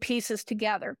put all the pieces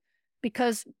together.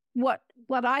 Because what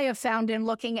I have found in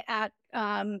looking at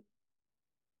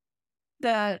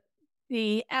the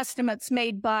estimates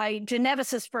made by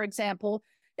geneticists, for example,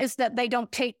 is that they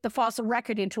don't take the fossil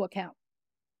record into account,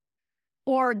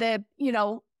 or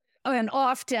and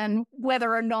often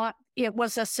whether or not it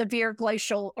was a severe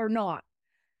glacial or not.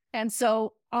 And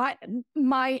so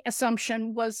my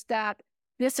assumption was that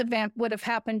this event would have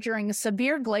happened during a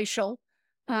severe glacial.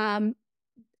 And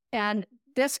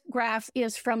this graph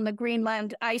is from the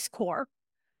Greenland ice core.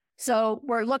 So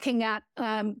we're looking at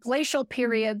glacial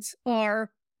periods are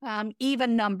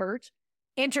even numbered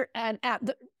and at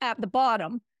the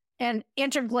bottom, and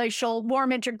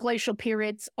warm interglacial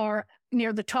periods are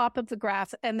near the top of the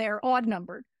graph, and they're odd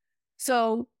numbered.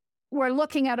 So we're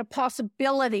looking at a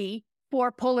possibility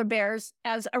for polar bears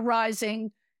as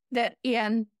arising that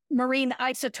in marine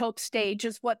isotope stage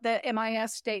is what the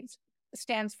MIS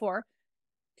stands for,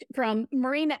 from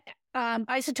marine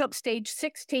isotope stage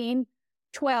 16,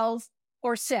 12,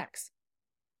 or 6.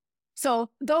 So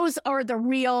those are the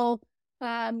real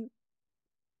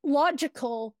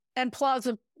logical and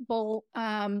plausible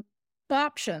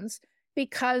options,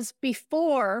 because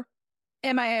before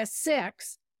MIS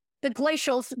 6, the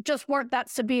glacials just weren't that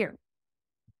severe.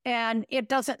 And it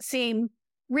doesn't seem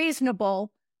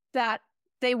reasonable that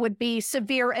they would be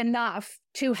severe enough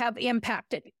to have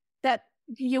impacted, that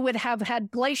you would have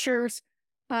had glaciers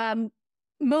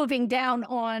moving down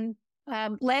on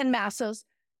land masses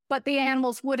but the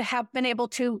animals would have been able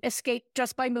to escape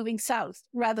just by moving south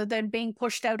rather than being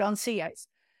pushed out on sea ice.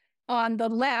 On the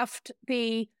left,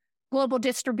 the global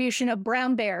distribution of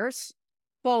brown bears,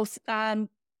 both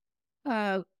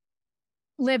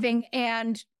living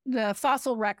and the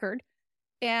fossil record.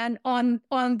 And on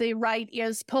the right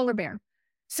is polar bear.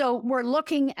 So we're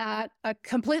looking at a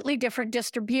completely different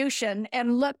distribution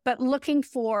and looking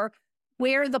for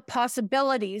where the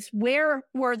possibilities, where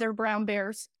were there brown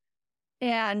bears,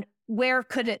 and where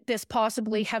could this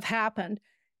possibly have happened?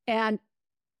 And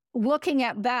looking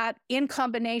at that in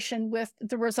combination with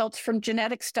the results from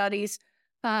genetic studies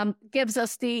gives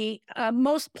us the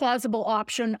most plausible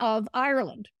option of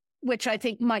Ireland, which I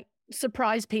think might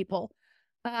surprise people.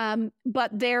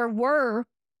 But there were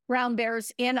brown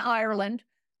bears in Ireland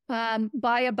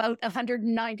by about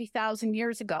 190,000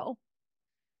 years ago.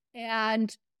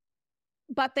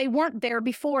 But they weren't there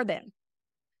before then.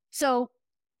 So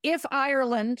if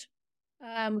Ireland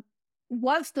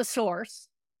was the source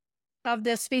of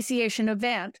this speciation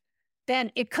event,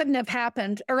 then it couldn't have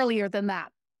happened earlier than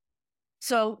that.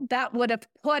 So that would have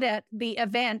put the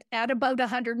event at about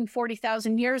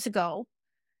 140,000 years ago.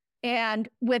 And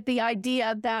with the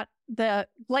idea that the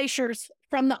glaciers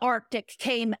from the Arctic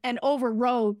came and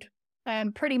overrode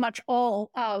pretty much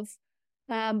all of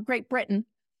Great Britain,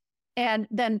 and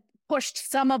then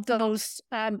pushed some of those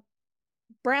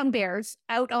brown bears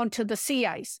out onto the sea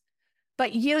ice,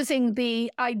 but using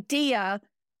the idea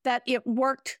that it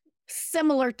worked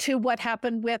similar to what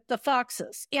happened with the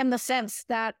foxes, in the sense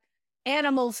that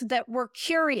animals that were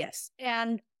curious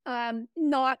and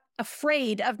not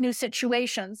afraid of new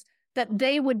situations, that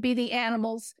they would be the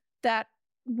animals that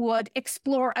would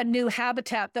explore a new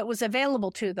habitat that was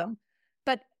available to them.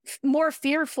 But more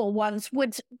fearful ones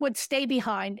would stay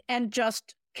behind and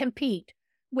just compete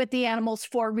with the animals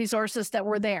for resources that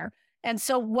were there. And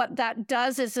so what that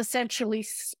does is essentially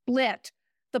split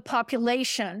the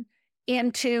population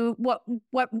into what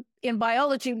in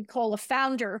biology we call a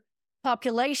founder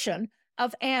population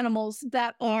of animals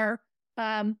that are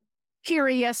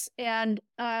curious and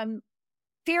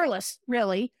fearless,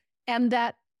 really, and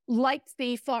that, like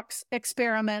the fox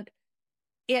experiment,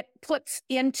 it puts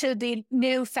into the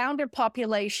new founder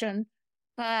population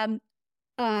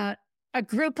a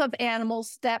group of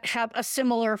animals that have a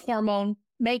similar hormone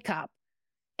makeup.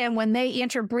 And when they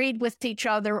interbreed with each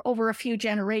other over a few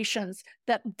generations,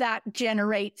 that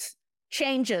generates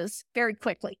changes very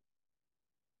quickly.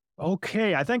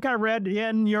 Okay, I think I read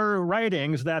in your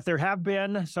writings that there have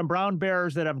been some brown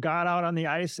bears that have gone out on the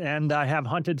ice and have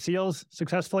hunted seals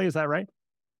successfully. Is that right?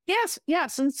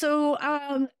 Yes. And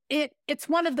so it's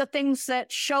one of the things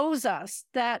that shows us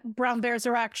that brown bears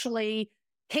are actually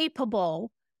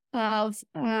capable of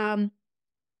and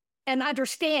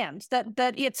understand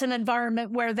that it's an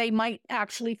environment where they might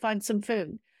actually find some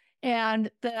food.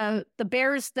 And the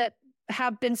bears that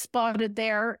have been spotted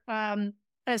there,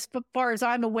 as far as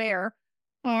I'm aware,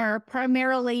 are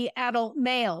primarily adult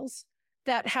males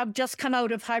that have just come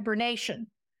out of hibernation.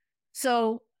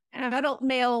 So adult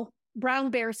male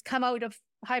brown bears come out of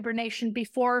hibernation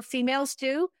before females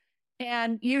do,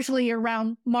 and usually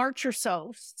around March or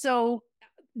so. So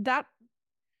that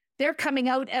they're coming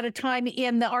out at a time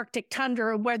in the Arctic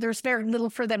tundra where there's very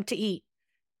little for them to eat.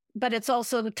 But it's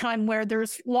also the time where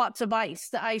there's lots of ice.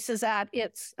 The ice is at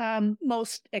its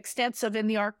most extensive in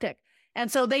the Arctic.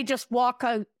 And so they just walk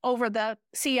out over the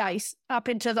sea ice up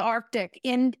into the Arctic.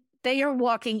 They are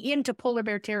walking into polar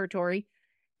bear territory.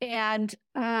 And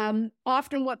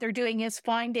often what they're doing is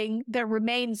finding the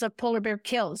remains of polar bear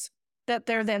kills that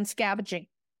they're then scavenging.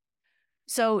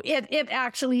 So it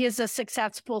actually is a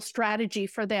successful strategy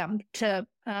for them to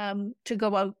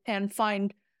go out and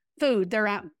find food.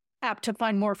 They're apt to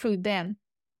find more food then.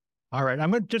 All right.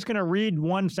 I'm just going to read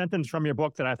one sentence from your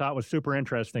book that I thought was super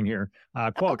interesting here.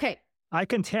 Quote, okay. I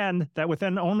contend that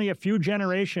within only a few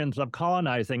generations of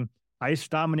colonizing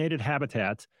ice-dominated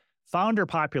habitats, founder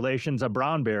populations of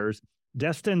brown bears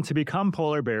destined to become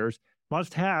polar bears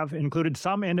must have included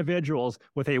some individuals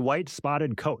with a white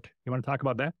spotted coat. You want to talk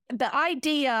about that? The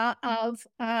idea of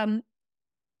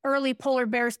early polar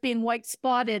bears being white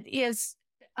spotted is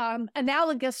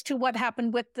analogous to what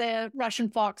happened with the Russian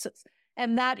foxes.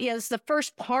 And that is the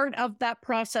first part of that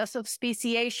process of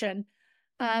speciation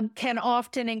can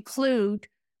often include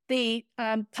the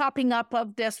popping up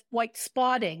of this white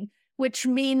spotting, which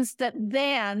means that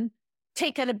then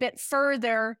take it a bit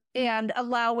further and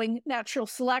allowing natural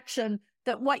selection,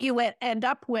 that what you end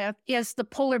up with is the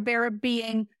polar bear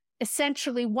being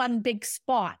essentially one big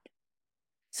spot.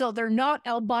 So they're not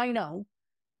albino,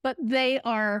 but they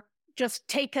are just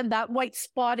taken that white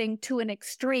spotting to an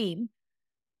extreme.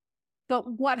 But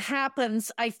what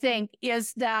happens, I think,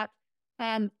 is that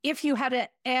if you had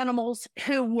animals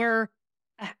who were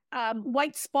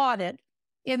white spotted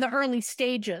in the early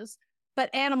stages,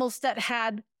 but animals that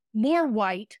had more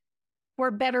white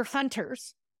were better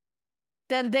hunters,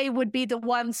 then they would be the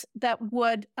ones that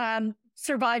would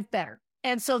survive better.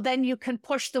 And so then you can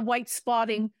push the white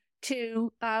spotting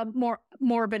to more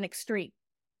of an extreme.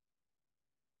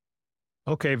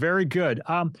 Okay, very good.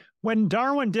 When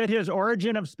Darwin did his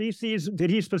Origin of Species, did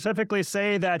he specifically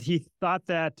say that he thought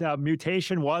that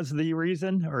mutation was the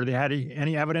reason, or they had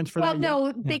any evidence for that? Well,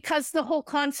 no, because the whole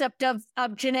concept of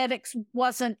genetics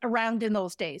wasn't around in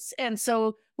those days. And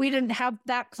so we didn't have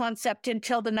that concept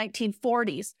until the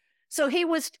 1940s. So he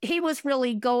was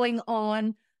really going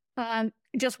on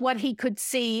just what he could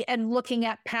see and looking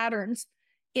at patterns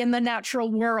in the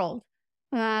natural world.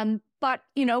 But,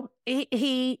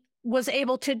 he was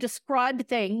able to describe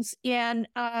things in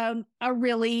a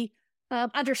really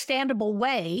understandable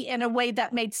way, in a way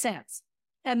that made sense.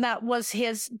 And that was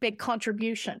his big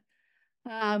contribution.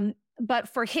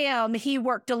 But for him, he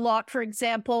worked a lot, for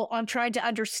example, on trying to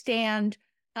understand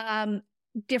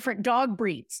different dog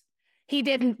breeds. He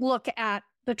didn't look at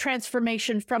the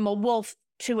transformation from a wolf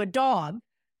to a dog,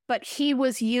 but he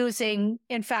was using,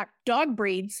 in fact, dog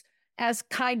breeds as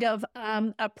kind of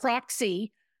a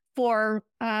proxy for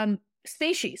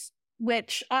species,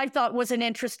 which I thought was an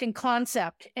interesting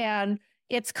concept. And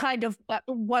it's kind of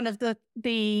one of the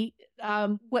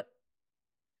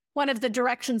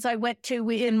directions I went to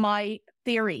in my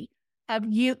theory of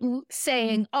you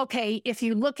saying, okay, if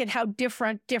you look at how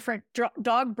different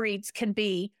dog breeds can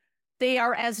be, they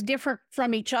are as different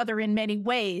from each other in many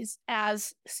ways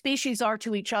as species are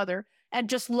to each other, and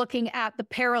just looking at the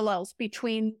parallels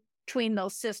between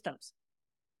those systems.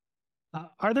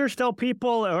 Are there still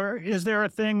people, or is there a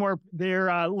thing where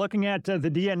they're looking at the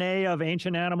DNA of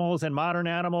ancient animals and modern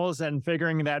animals and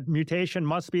figuring that mutation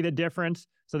must be the difference?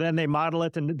 So then they model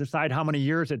it and decide how many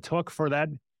years it took for a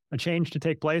change to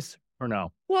take place, or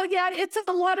no? Well, yeah, it's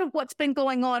a lot of what's been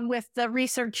going on with the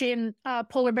research in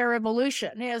polar bear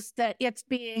evolution, is that it's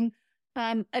being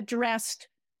addressed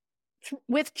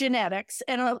with genetics.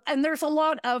 And there's a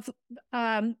lot of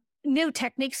new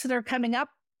techniques that are coming up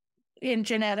in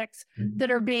genetics that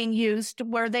are being used,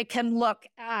 where they can look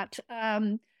at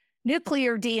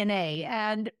nuclear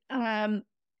DNA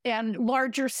and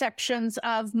larger sections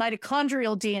of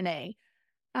mitochondrial DNA.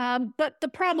 But the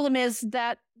problem is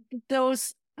that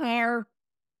those are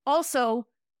also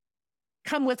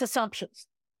come with assumptions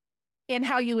in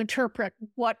how you interpret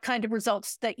what kind of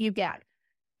results that you get.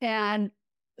 And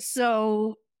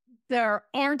so there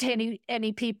aren't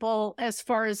any people, as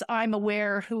far as I'm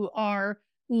aware, who are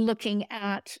looking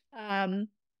at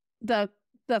the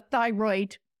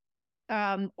thyroid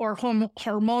or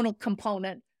hormonal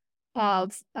component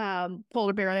of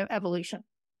polar bear evolution.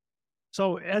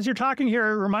 So as you're talking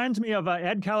here, it reminds me of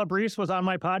Ed Calabrese was on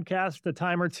my podcast a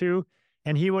time or two,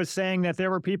 and he was saying that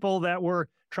there were people that were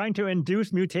trying to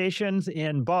induce mutations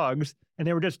in bugs, and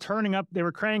they were just they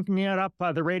were cranking it up,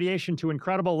 the radiation to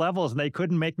incredible levels, and they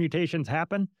couldn't make mutations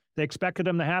happen. They expected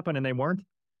them to happen, and they weren't.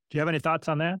 Do you have any thoughts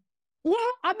on that? Yeah,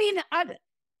 I mean,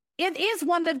 it is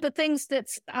one of the things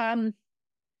that's kind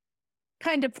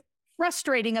of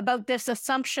frustrating about this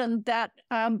assumption that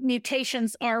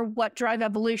mutations are what drive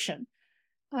evolution,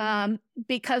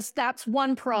 because that's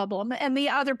one problem. And the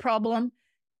other problem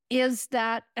is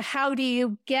that how do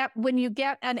you get, when you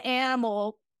get an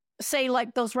animal, say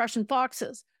like those Russian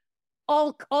foxes,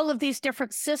 all of these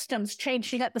different systems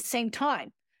changing at the same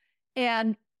time.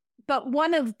 But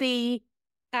one of the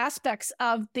aspects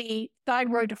of the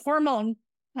thyroid hormone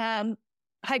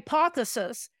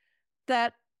hypothesis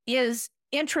that is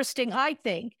interesting, I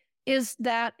think, is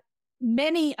that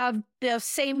many of the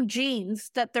same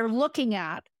genes that they're looking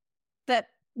at that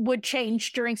would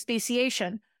change during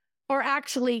speciation are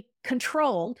actually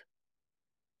controlled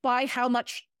by how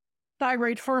much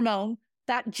thyroid hormone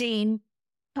that gene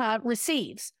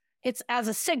receives. It's as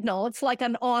a signal. It's like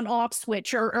an on-off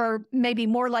switch, or maybe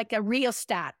more like a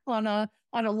rheostat on a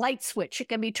light switch. It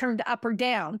can be turned up or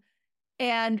down.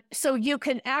 And so you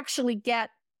can actually get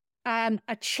a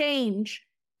change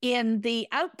in the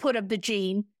output of the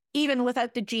gene, even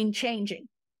without the gene changing.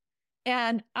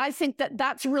 And I think that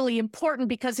that's really important,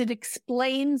 because it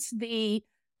explains the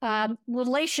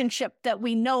relationship that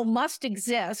we know must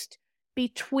exist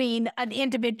between an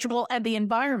individual and the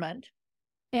environment.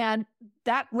 And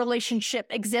that relationship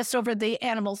exists over the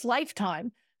animal's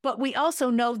lifetime. But we also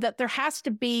know that there has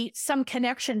to be some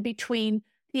connection between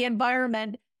the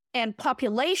environment and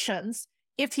populations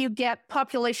if you get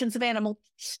populations of animals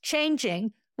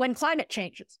changing when climate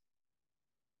changes.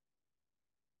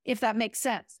 if that makes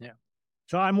sense. Yeah.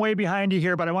 So I'm way behind you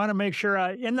here, but I want to make sure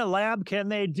in the lab, can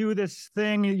they do this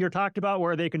thing you're talked about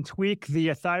where they can tweak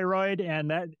the thyroid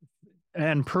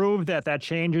and prove that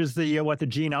changes the what the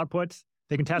gene outputs?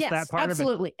 They can test that part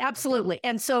absolutely, of it? Absolutely.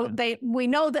 And so we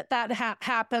know that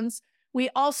happens. We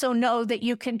also know that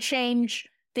you can change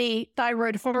the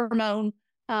thyroid hormone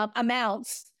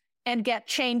amounts and get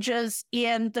changes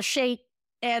in the shape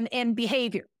and in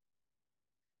behavior.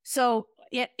 So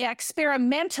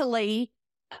experimentally,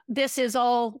 this is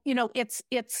all,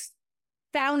 it's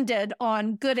founded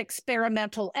on good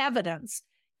experimental evidence.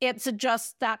 It's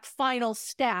just that final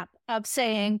step of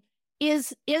saying,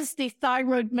 is the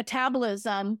thyroid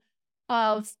metabolism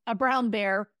of a brown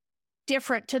bear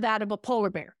different to that of a polar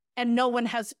bear? And no one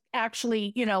has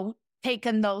actually,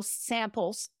 taken those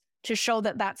samples to show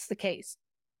that that's the case.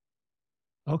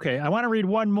 Okay, I want to read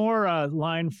one more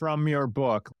line from your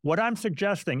book. What I'm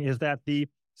suggesting is that the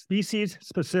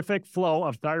species-specific flow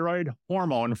of thyroid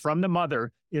hormone from the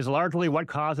mother is largely what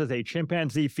causes a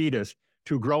chimpanzee fetus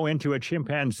to grow into a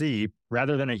chimpanzee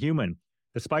rather than a human,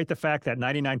 despite the fact that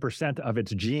 99% of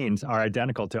its genes are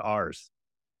identical to ours.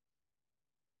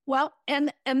 Well,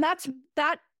 and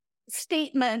that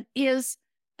statement is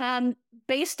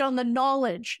based on the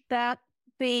knowledge that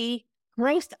the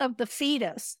growth of the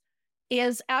fetus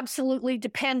is absolutely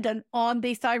dependent on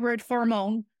the thyroid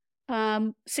hormone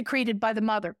secreted by the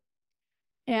mother.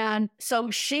 And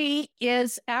so she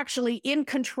is actually in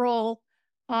control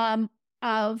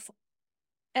of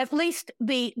at least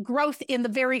the growth in the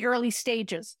very early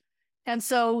stages. And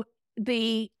so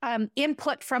the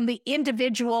input from the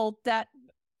individual, that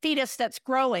fetus that's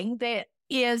growing, that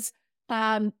is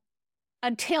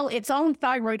until its own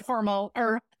thyroid hormone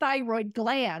or thyroid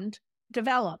gland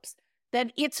develops,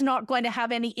 then it's not going to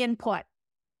have any input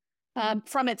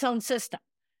from its own system.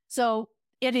 So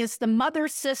it is the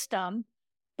mother's system,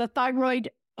 the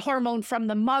thyroid hormone from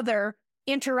the mother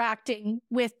interacting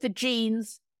with the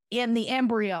genes in the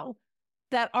embryo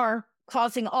that are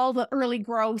causing all the early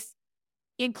growth,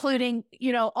 including,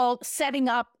 all setting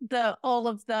up all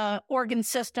of the organ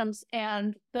systems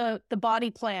and the body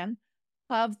plan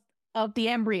of the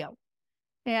embryo.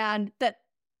 And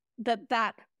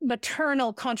that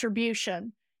maternal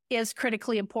contribution is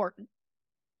critically important.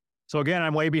 So again,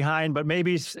 I'm way behind, but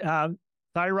maybe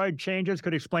thyroid changes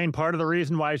could explain part of the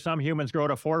reason why some humans grow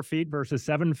to 4 feet versus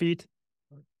 7 feet.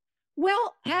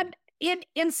 Well, and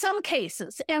in some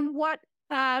cases, and what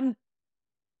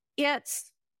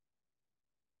it's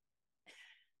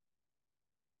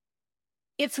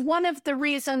one of the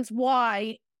reasons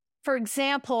why, for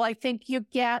example, I think you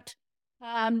get,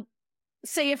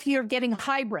 say if you're getting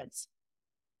hybrids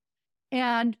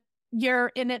and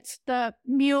it's the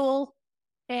mule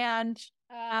and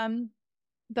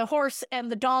the horse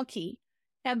and the donkey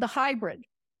and the hybrid,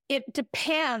 it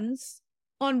depends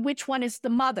on which one is the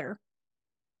mother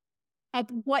of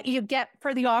what you get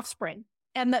for the offspring,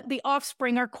 and that the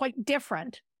offspring are quite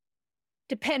different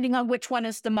depending on which one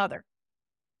is the mother.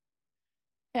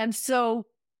 And so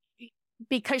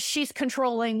because she's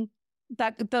controlling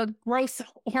the growth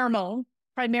hormone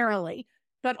primarily,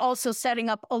 but also setting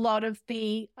up a lot of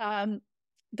the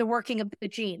working of the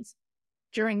genes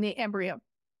during the embryo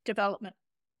development.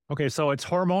 Okay, so it's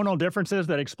hormonal differences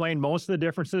that explain most of the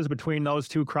differences between those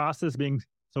two crosses being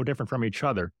so different from each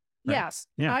other. Right? Yes,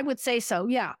 yeah. I would say so.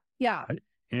 Yeah. Interesting.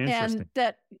 And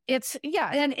that it's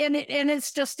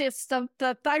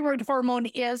the thyroid hormone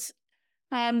is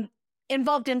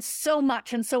involved in so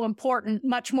much and so important,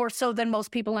 much more so than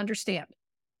most people understand.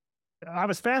 I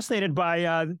was fascinated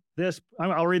by this.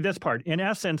 I'll read this part. In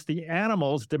essence, the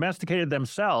animals domesticated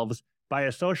themselves by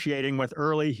associating with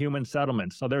early human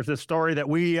settlements. So there's this story that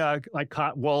we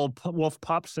caught wolf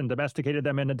pups and domesticated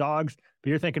them into dogs. But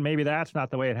you're thinking maybe that's not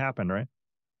the way it happened, right?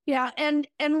 Yeah, and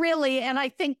I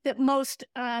think that most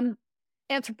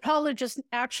anthropologists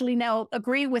actually now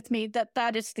agree with me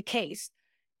that is the case.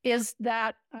 Is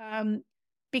that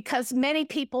because many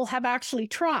people have actually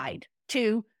tried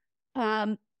to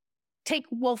take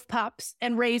wolf pups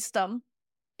and raise them,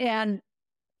 and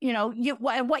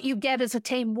what you get is a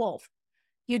tame wolf.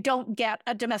 You don't get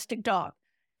a domestic dog,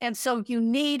 and so you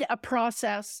need a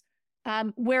process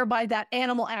whereby that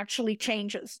animal actually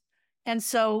changes. And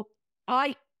so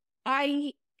I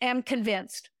am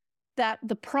convinced that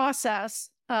the process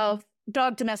of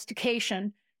dog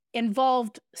domestication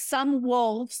involved some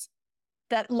wolves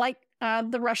that, like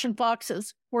the Russian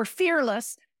foxes, were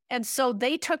fearless. And so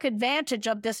they took advantage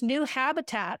of this new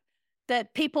habitat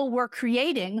that people were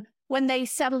creating when they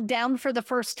settled down for the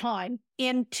first time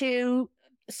into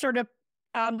sort of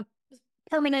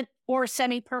permanent or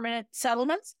semi-permanent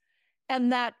settlements.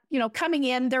 and that, coming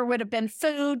in, there would have been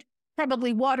food,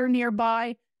 probably water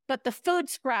nearby, but the food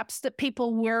scraps that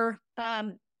people were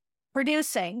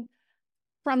producing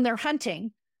from their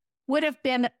hunting would have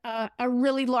been a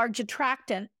really large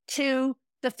attractant to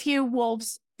the few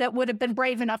wolves that would have been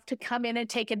brave enough to come in and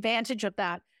take advantage of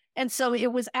that. And so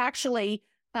it was actually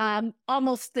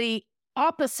almost the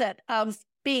opposite of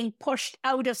being pushed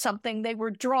out of something. They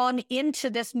were drawn into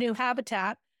this new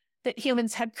habitat that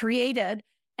humans had created,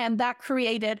 and that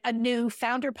created a new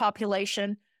founder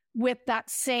population with that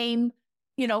same,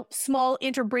 small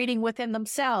interbreeding within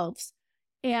themselves.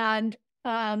 And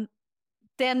then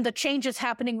the changes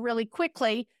happening really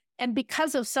quickly. And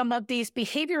because of some of these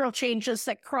behavioral changes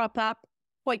that crop up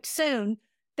quite soon,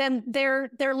 then they're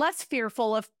less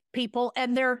fearful of people,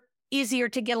 and they're easier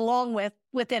to get along with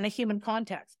within a human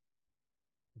context.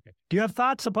 Okay. Do you have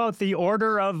thoughts about the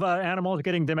order of animals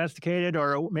getting domesticated,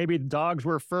 or maybe dogs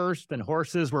were first and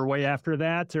horses were way after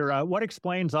that, or what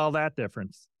explains all that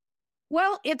difference?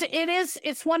 Well,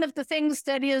 it's one of the things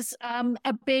that is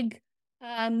a big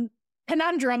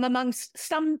conundrum amongst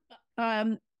some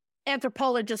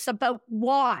anthropologists about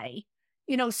why,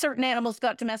 certain animals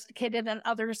got domesticated and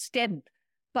others didn't.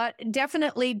 But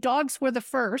definitely dogs were the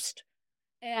first.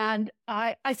 And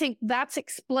I think that's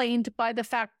explained by the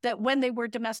fact that when they were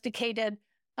domesticated,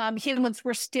 humans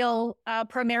were still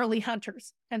primarily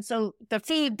hunters. And so the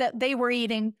feed that they were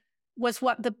eating was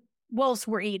what the wolves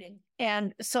were eating.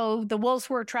 And so the wolves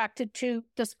were attracted to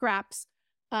the scraps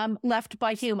left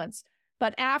by humans.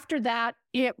 But after that,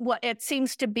 it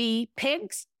seems to be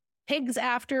pigs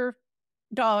after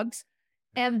dogs,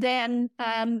 and then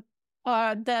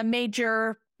the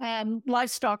major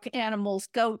livestock animals,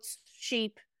 goats,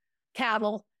 sheep,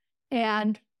 cattle,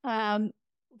 and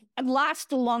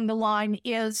last along the line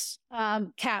is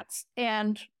cats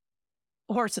and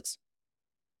horses.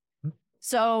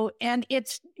 So, and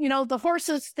it's, the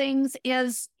horses things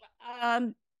is,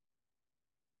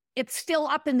 it's still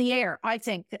up in the air, I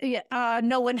think.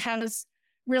 No one has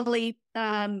really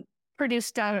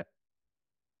produced a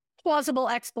plausible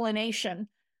explanation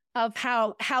of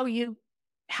how you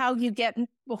get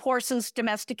horses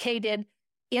domesticated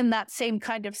in that same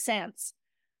kind of sense.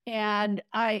 And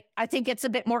I think it's a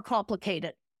bit more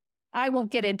complicated. I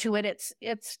won't get into it.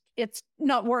 It's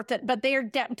not worth it. But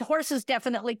horses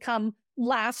definitely come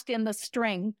last in the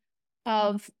string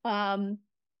of the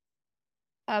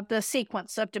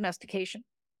sequence of domestication.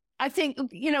 I think,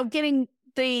 getting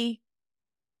the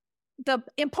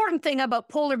important thing about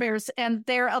polar bears and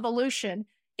their evolution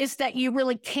is that you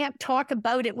really can't talk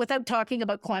about it without talking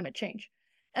about climate change.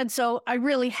 And so I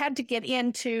really had to get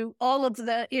into all of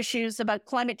the issues about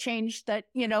climate change that,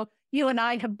 you and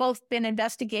I have both been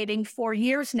investigating for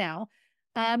years now,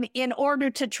 in order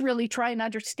to really try and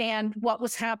understand what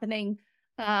was happening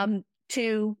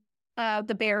to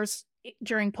the bears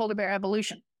during polar bear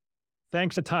evolution.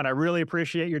 Thanks a ton. I really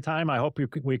appreciate your time. I hope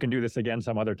we can do this again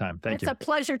some other time. Thank you. It's a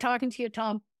pleasure talking to you,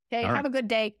 Tom. Okay, have a good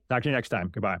day. Talk to you next time.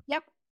 Goodbye. Yep.